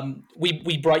anything.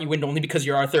 We brought you in only because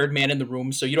you're our third man in the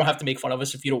room, so you don't have to make fun of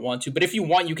us if you don't want to. But if you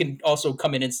want, you can also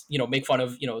come in and make fun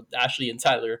of Ashley and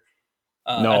Tyler.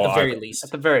 No, at the very I- least.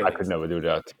 At the very I least. could never do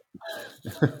that.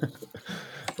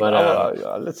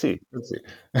 But Let's see.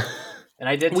 and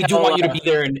I did We do tell, want you to be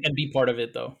there and be part of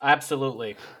it, though.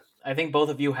 Absolutely. I think both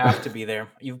of you have to be there.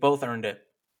 You've both earned it.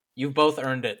 You've both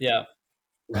earned it. Yeah.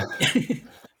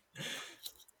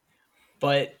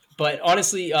 But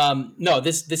honestly, no,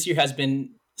 this year has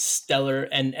been stellar,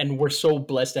 and we're so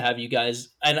blessed to have you guys.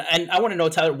 And I want to know,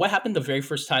 Tyler, what happened the very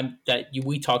first time that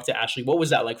we talked to Ashley? What was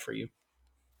that like for you?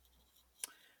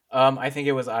 I think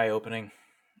it was eye-opening.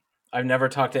 I've never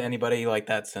talked to anybody like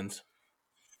that since.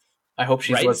 I hope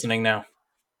she's Right? listening now.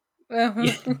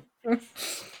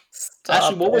 Stop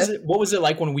Ashley, what was it. it? What was it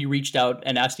like when we reached out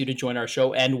and asked you to join our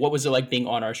show? And what was it like being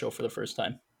on our show for the first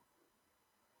time?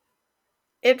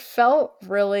 It felt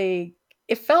great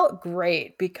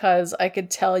because I could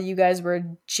tell you guys were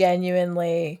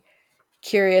genuinely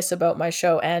curious about my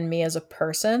show and me as a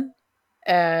person.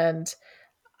 And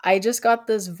I just got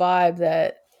this vibe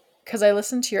that because I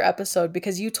listened to your episode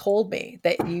because you told me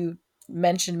that you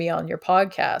mentioned me on your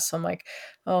podcast. So I'm like,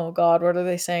 oh God, what are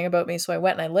they saying about me? So I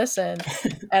went and I listened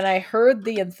and I heard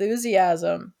the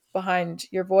enthusiasm behind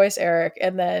your voice, Eric.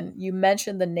 And then you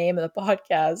mentioned the name of the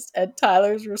podcast, and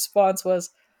Tyler's response was,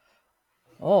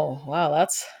 oh wow,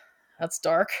 that's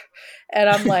dark. And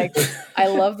I'm like, I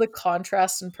love the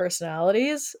contrast in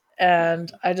personalities,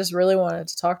 and I just really wanted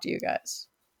to talk to you guys.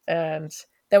 And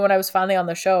then when I was finally on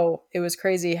the show, it was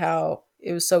crazy how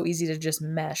it was so easy to just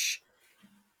mesh.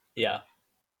 Yeah.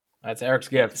 That's Eric's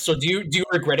gift. So do you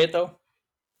regret it though?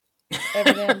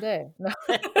 Every damn day. No.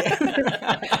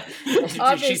 She's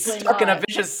Obviously stuck in a not.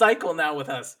 vicious cycle now with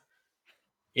us.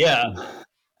 Yeah.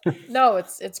 No,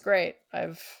 it's great.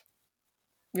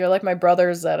 You're like my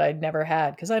brothers that I never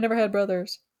had because I never had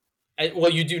brothers.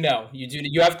 Well, you do now.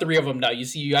 You have 3 of them now. You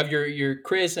see, you have your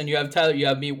Chris, and you have Tyler. You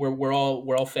have me. We're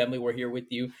all family. We're here with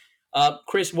you.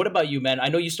 Chris, what about you, man? I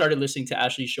know you started listening to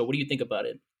Ashley's show. What do you think about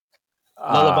it?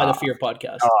 Lullaby the Fear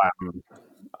podcast.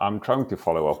 I'm trying to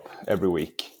follow up every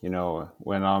week. You know,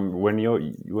 when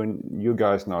you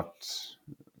guys not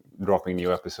dropping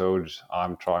new episodes,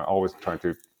 I'm always trying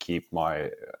to keep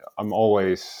I'm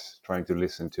always trying to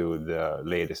listen to the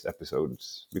latest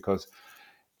episodes because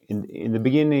in the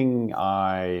beginning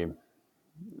I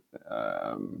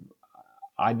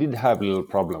did have a little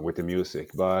problem with the music,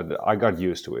 but I got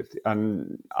used to it,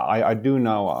 and I do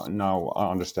now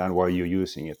understand why you're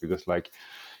using it because like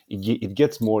it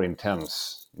gets more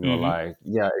intense, you know. Like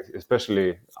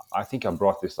especially I think I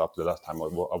brought this up the last time I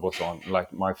was on.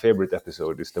 Like my favorite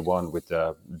episode is the one with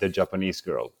the Japanese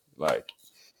girl. Like,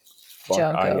 fuck,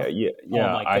 Junko. Oh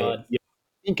my God.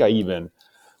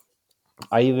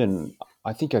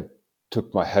 I think I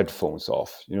took my headphones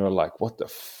off. You know, like what the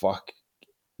fuck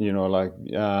like,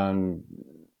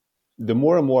 the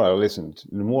more and more I listened,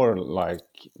 the more like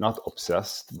not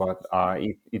obsessed, but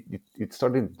it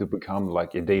started to become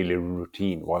like a daily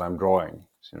routine while I'm drawing.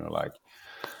 Like,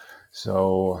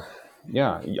 so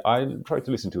yeah, I try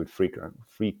to listen to it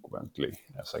frequently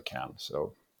as I can.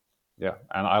 So yeah,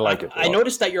 and I like it a I lot.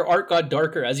 noticed that your art got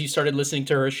darker as you started listening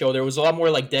to her show. There was a lot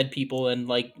more like dead people and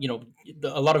like,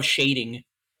 a lot of shading.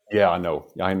 Yeah, I know.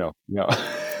 Yeah.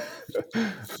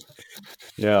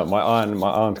 Yeah, my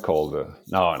aunt called.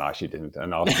 No, she didn't,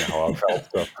 and asked me how I felt.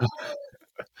 So.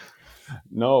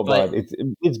 No, But but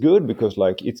it's good because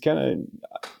like it's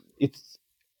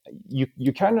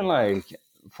you kind of like,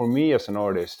 for me as an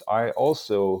artist, I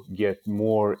also get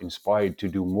more inspired to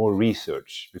do more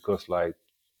research, because like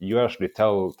you actually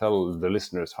tell the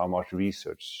listeners how much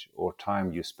research or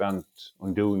time you spent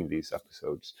on doing these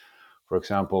episodes. For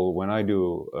example, when I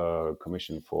do a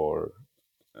commission for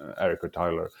Eric or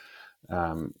Tyler,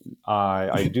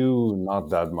 I do not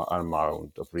that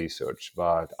amount of research,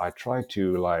 but I try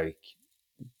to like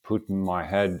put my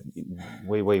head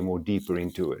way more deeper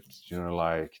into it.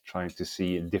 Like trying to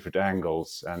see different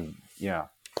angles, and yeah.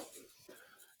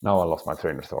 Now I lost my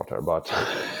train of thought there, but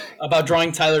about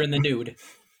drawing Tyler in the nude.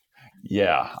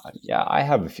 yeah, I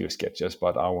have a few sketches,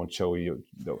 but I won't show you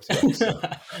those yet. So.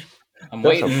 I'm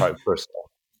Those waiting. are quite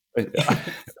personal. Yeah.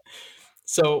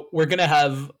 So we're gonna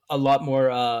have a lot more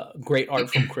great art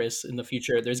from Chris in the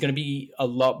future. There's gonna be a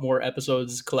lot more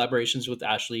episodes, collaborations with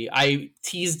Ashley. I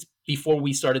teased before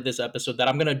we started this episode that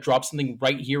I'm gonna drop something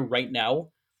right here, right now,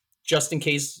 just in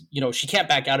case she can't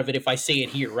back out of it if I say it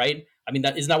here, right? I mean,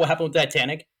 that isn't that what happened with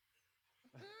Titanic?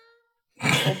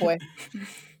 Oh boy.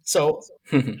 So,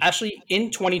 Ashley, in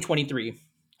 2023,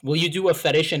 will you do a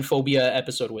fetish and phobia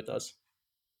episode with us?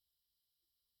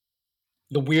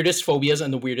 The weirdest phobias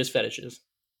and the weirdest fetishes.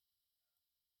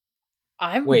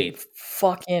 I'm Wait.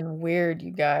 fucking weird,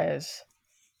 you guys.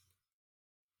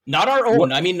 Not our own.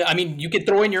 What? I mean, you could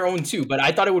throw in your own too, but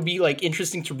I thought it would be like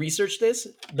interesting to research this,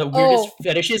 the weirdest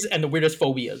fetishes and the weirdest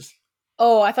phobias.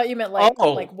 Oh, I thought you meant like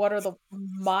Oh. what are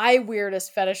my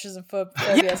weirdest fetishes and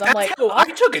phobias? I'm like,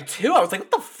 I took it too. I was like,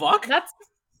 what the fuck? that's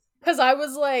because I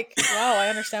was like, wow, I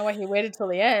understand why he waited till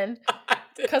the end.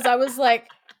 Because I was like,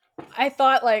 I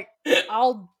thought like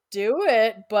I'll do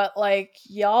it, but like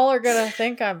y'all are gonna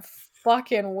think I'm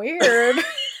fucking weird.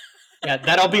 Yeah,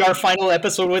 that'll be our final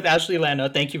episode with Ashley Lana.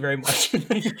 Thank you very much.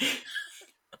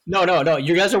 No.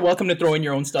 You guys are welcome to throw in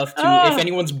your own stuff too. If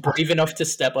anyone's brave enough to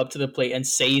step up to the plate and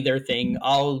say their thing,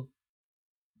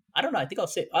 I don't know. I think I'll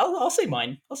say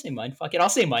mine. I'll say mine. Fuck it. I'll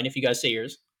say mine if you guys say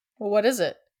yours. Well, what is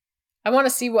it? I want to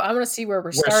see where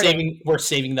we're starting. We're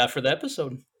saving that for the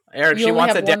episode. Eric, You she only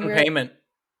wants a have one down weird- payment.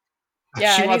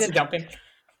 Yeah, She I wants need to down payment.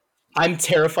 I'm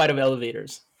terrified of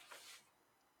elevators.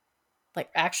 like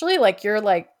actually like you're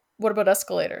like, what about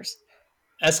escalators?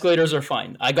 Escalators are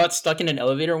fine. I got stuck in an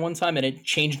elevator one time and it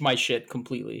changed my shit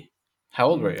completely. How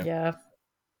old were you? Yeah.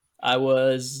 I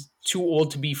was too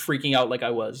old to be freaking out like I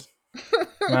was.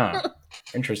 Ah,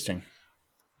 interesting.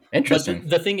 But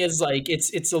the thing is, like,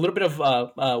 it's a little bit of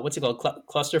what's it called,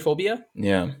 claustrophobia.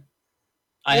 Yeah.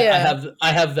 I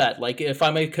have that. Like, if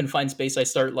I'm in a confined space, I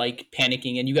start like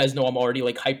panicking, and you guys know I'm already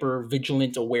like hyper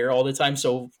vigilant, aware all the time.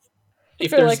 So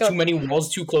if there's like too many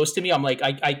walls too close to me, I'm like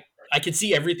I can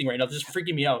see everything right now. This is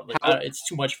freaking me out. Like, it's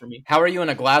too much for me. How are you in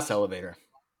a glass elevator?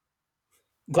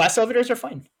 Glass elevators are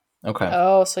fine. Okay.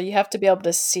 Oh, so you have to be able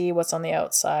to see what's on the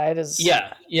outside.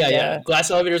 Yeah. Glass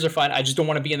elevators are fine. I just don't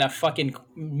want to be in that fucking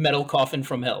metal coffin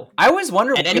from hell. I always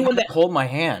wonder And if anyone anyone that- that hold my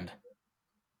hand.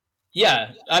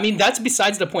 Yeah, I mean, that's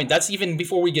besides the point. That's even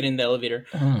before we get in the elevator.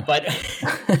 But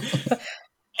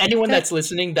anyone that's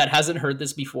listening that hasn't heard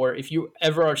this before, if you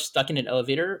ever are stuck in an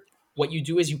elevator, what you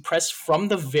do is you press from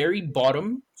the very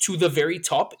bottom to the very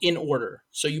top in order.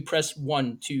 So you press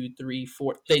 1, 2, 3,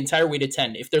 4, the entire way to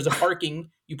 10. If there's a parking,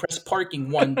 you press parking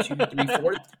 1, 2, 3,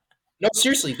 4. No,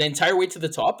 seriously, the entire way to the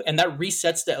top, and that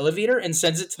resets the elevator and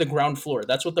sends it to the ground floor.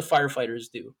 That's what the firefighters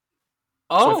do.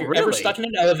 So if you're ever stuck in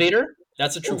an elevator,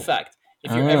 that's a true fact.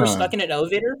 If you're ever stuck in an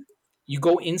elevator, you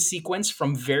go in sequence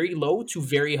from very low to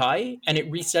very high, and it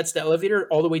resets the elevator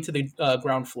all the way to the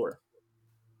ground floor.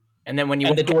 And then when you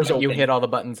And the doors you open. hit all the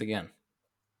buttons again.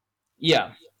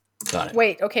 Yeah. Got it.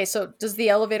 Wait, okay, so does the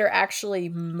elevator actually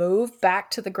move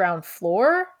back to the ground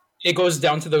floor? It goes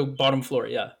down to the bottom floor,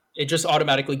 yeah. It just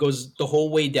automatically goes the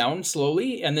whole way down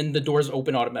slowly, and then the doors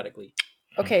open automatically.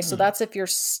 Okay, so that's if you're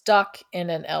stuck in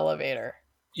an elevator.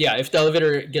 Yeah, if the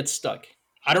elevator gets stuck.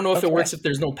 I don't know if it Okay. works if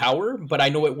there's no power, but I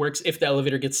know it works if the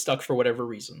elevator gets stuck for whatever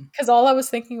reason. Because all I was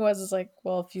thinking was like,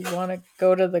 well, if you want to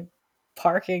go to the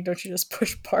parking, don't you just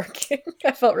push parking?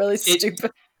 I felt really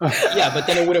stupid. Yeah, but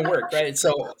then it wouldn't work, right?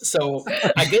 So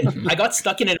I got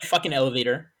stuck in a fucking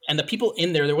elevator, and the people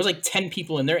in there was like 10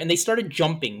 people in there, and they started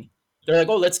jumping. They're like,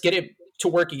 "Oh, let's get it to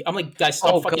work." I'm like, "Guys,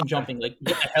 stop Oh, fucking God. jumping! Like,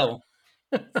 what the hell?"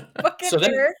 Fucking So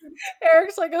then-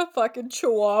 Eric's like a fucking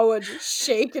chihuahua just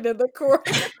shaking in the corner.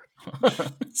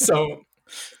 So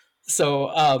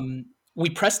we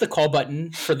pressed the call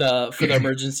button for the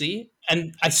emergency,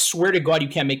 and I swear to God, you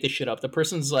can't make this shit up. The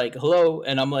person's like, "Hello,"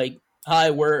 and I'm like,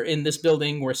 "Hi, we're in this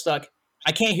building. We're stuck.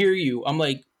 I can't hear you." I'm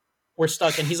like, "We're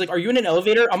stuck," and he's like, "Are you in an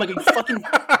elevator?" I'm like, "Are you fucking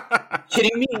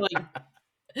kidding me?"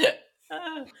 Like,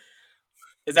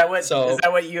 Is that what So-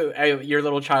 you your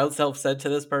little child self said to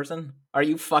this person? Are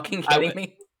you fucking I kidding w-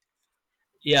 me?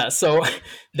 yeah. So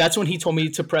that's when he told me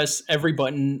to press every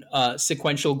button,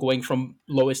 sequential, going from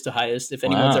lowest to highest. If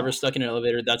anyone's Wow. ever stuck in an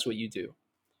elevator, that's what you do.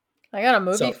 I got a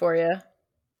movie So- for you.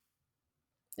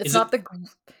 It's Is not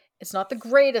it's not the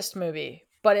greatest movie,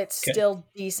 but it's Okay. still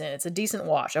decent. It's a decent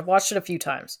watch. I've watched it a few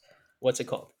times. What's it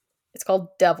called? It's called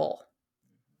Devil.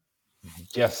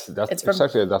 Yes, that's It's from-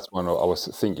 exactly that's one I was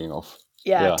thinking of.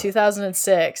 Yeah, Yeah.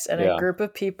 2006, and Yeah. a group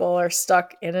of people are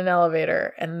stuck in an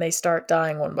elevator and they start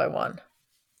dying one by one.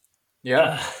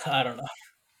 Yeah. I don't know.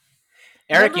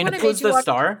 Eric, Remember you when know I who's made you the watch-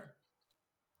 star?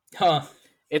 Huh.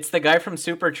 It's the guy from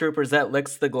Super Troopers that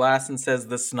licks the glass and says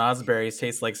the snozberries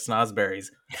taste like snozberries.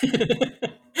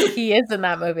 He is in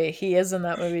that movie. He is in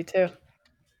that movie too.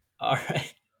 All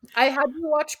right. I had you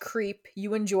watch Creep.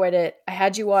 You enjoyed it. I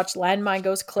had you watch Landmine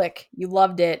Goes Click. You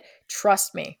loved it.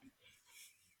 Trust me.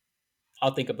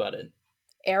 I'll think about it.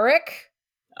 Eric?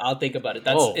 I'll think about it.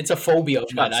 Whoa. It's a phobia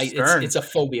of Got mine. stern. It's a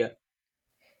phobia.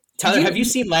 Tyler, have you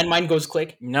seen Landmine Goes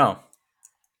Click? No.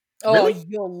 Oh, Really?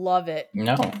 you'll love it.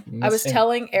 No. I was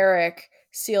telling Eric,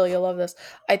 Seal, you'll love this.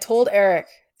 I told Eric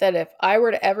that if I were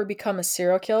to ever become a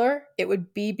serial killer, it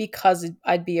would be because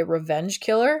I'd be a revenge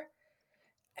killer.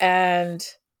 And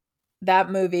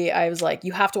that movie, I was like,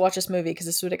 you have to watch this movie because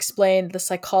this would explain the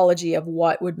psychology of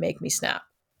what would make me snap.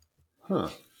 Huh.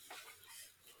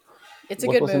 It's a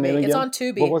What good was the name movie. It's again? on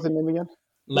Tubi. What was the name again?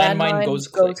 Landmine Goes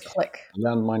Click.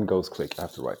 Landmine Goes Click. I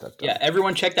have to write that down. Yeah,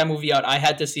 everyone check that movie out. I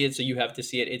had to see it, so you have to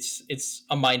see it. It's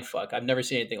a mind fuck. I've never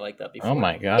seen anything like that before. Oh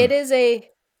my god.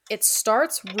 It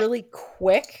starts really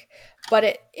quick, but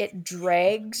it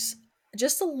drags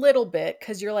just a little bit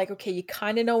because you're like, okay, you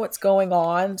kind of know what's going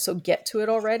on, so get to it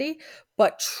already.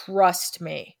 But trust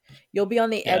me, you'll be on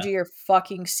the edge of your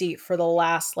fucking seat for the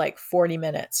last like 40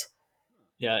 minutes.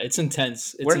 Yeah, it's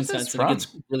intense. It's Where's this intense, and from? it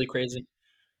gets really crazy.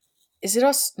 Is it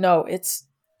us? No, it's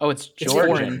Oh, it's It's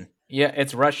Georgian. foreign. Yeah,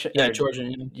 it's Russian. Yeah,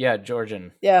 Georgian. Yeah,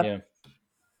 Georgian. Yeah.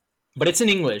 But it's in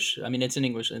English. I mean, it's in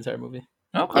English, the entire movie.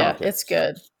 Okay. yeah, okay. it's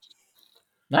good.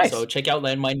 Nice. So check out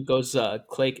Landmine Goes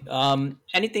Click.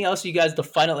 Anything else, you guys? The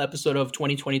final episode of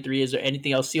 2023. Is there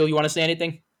anything else? Seal, you want to say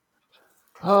anything?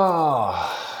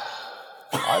 Ah,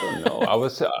 I don't know. I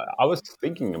was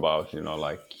thinking about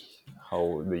like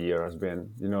how the year has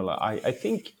been. Like I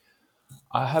think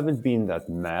I haven't been that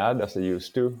mad as I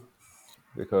used to,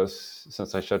 because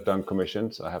since I shut down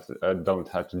commissions, I don't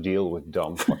have to deal with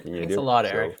dumb fucking idiots. Thanks a lot,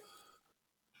 Eric.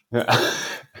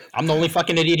 I'm the only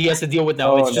fucking idiot he has to deal with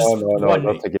now. It's just no, one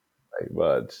don't week. take it away.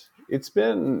 But it's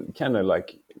been kind of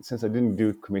like, since I didn't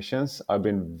do commissions, I've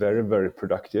been very, very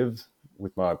productive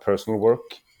with my personal work,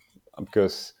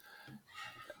 because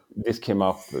this came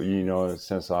up,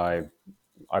 since I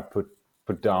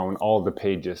put down all the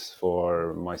pages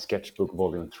for my sketchbook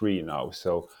volume 3 now.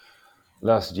 So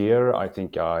last year, I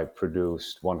think I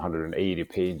produced 180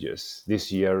 pages.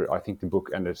 This year, I think the book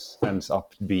ends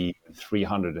up to be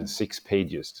 306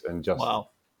 pages, and just Wow.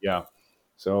 yeah.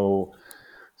 So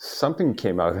something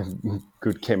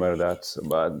good came out of that.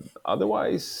 But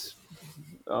otherwise,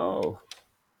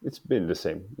 it's been the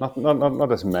same.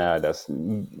 Not as mad as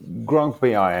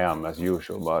grumpy I am as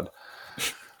usual, but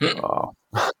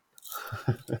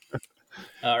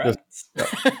All right.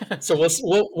 So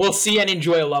we'll see and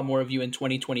enjoy a lot more of you in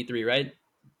 2023, right?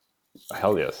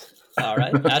 hell yes. All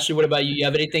right. Ashley, what about you? You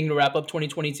have anything to wrap up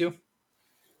 2022?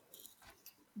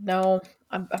 No,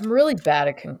 I'm really bad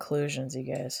at conclusions, you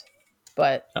guys.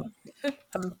 But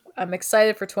I'm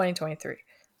excited for 2023.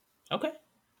 Okay.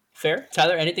 Fair.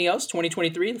 Tyler, anything else?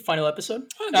 2023, the final episode?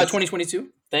 2022?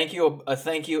 Thank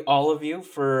you all of you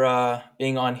for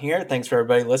being on here. Thanks for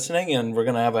everybody listening, and we're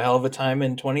gonna have a hell of a time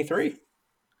in 23.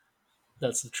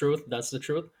 That's the truth. That's the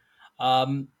truth.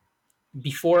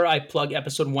 Before I plug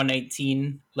episode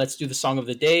 119, let's do the song of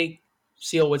the day.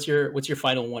 Seal, what's your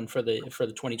final one for the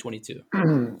 2022?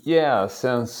 Yeah,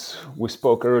 since we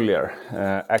spoke earlier,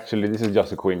 actually this is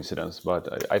just a coincidence,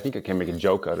 but I think I can make a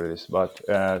joke out of this. But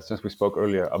since we spoke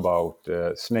earlier about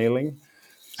snailing,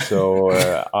 So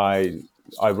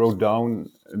I wrote down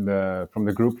from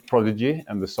the group Prodigy,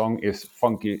 and the song is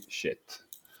Funky Shit.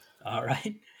 All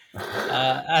right.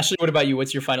 Ashley, what about you?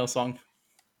 What's your final song?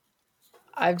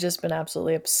 I've just been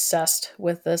absolutely obsessed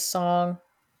with this song,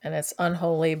 and it's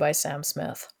Unholy by Sam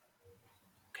Smith.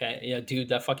 Okay, yeah, dude,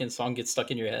 that fucking song gets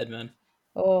stuck in your head, man.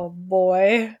 Oh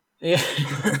boy. Yeah.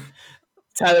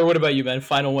 Tyler, what about you, man?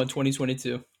 Final one,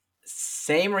 2022.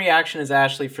 Same reaction as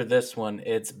Ashley for this one.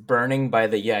 It's Burning by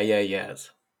the Yeah Yeah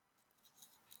Yeahs.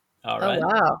 All Oh right.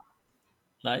 wow.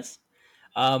 Nice.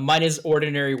 Mine is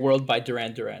Ordinary World by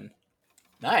Duran Duran.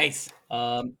 Nice.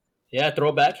 Yeah,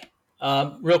 throwback.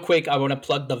 Real quick, I want to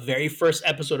plug the very first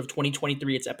episode of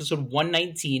 2023. It's episode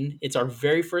 119. It's our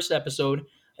very first episode.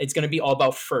 It's going to be all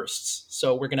about firsts.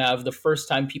 So we're going to have the first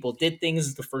time people did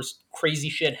things, the first crazy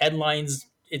shit, headlines.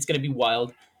 It's going to be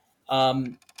wild.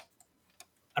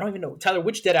 I don't even know. Tyler,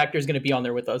 which dead actor is going to be on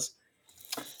there with us?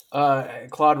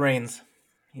 Claude Rains.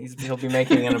 He'll be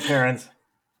making an appearance.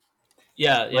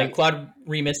 Yeah. Like- Claude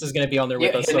Remus is going to be on there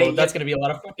with Yeah, us. and So they- that's going to be a lot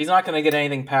of fun. He's not going to get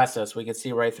anything past us. We can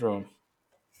see right through him.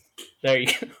 There you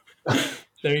go.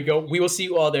 There you go. We will see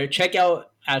you all there. Check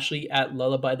out Ashley at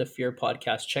Lullaby the Fear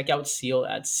podcast. Check out Seal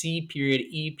at C.E.A.L.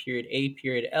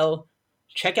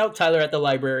 Check out Tyler at the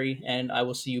library, and I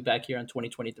will see you back here on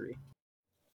 2023.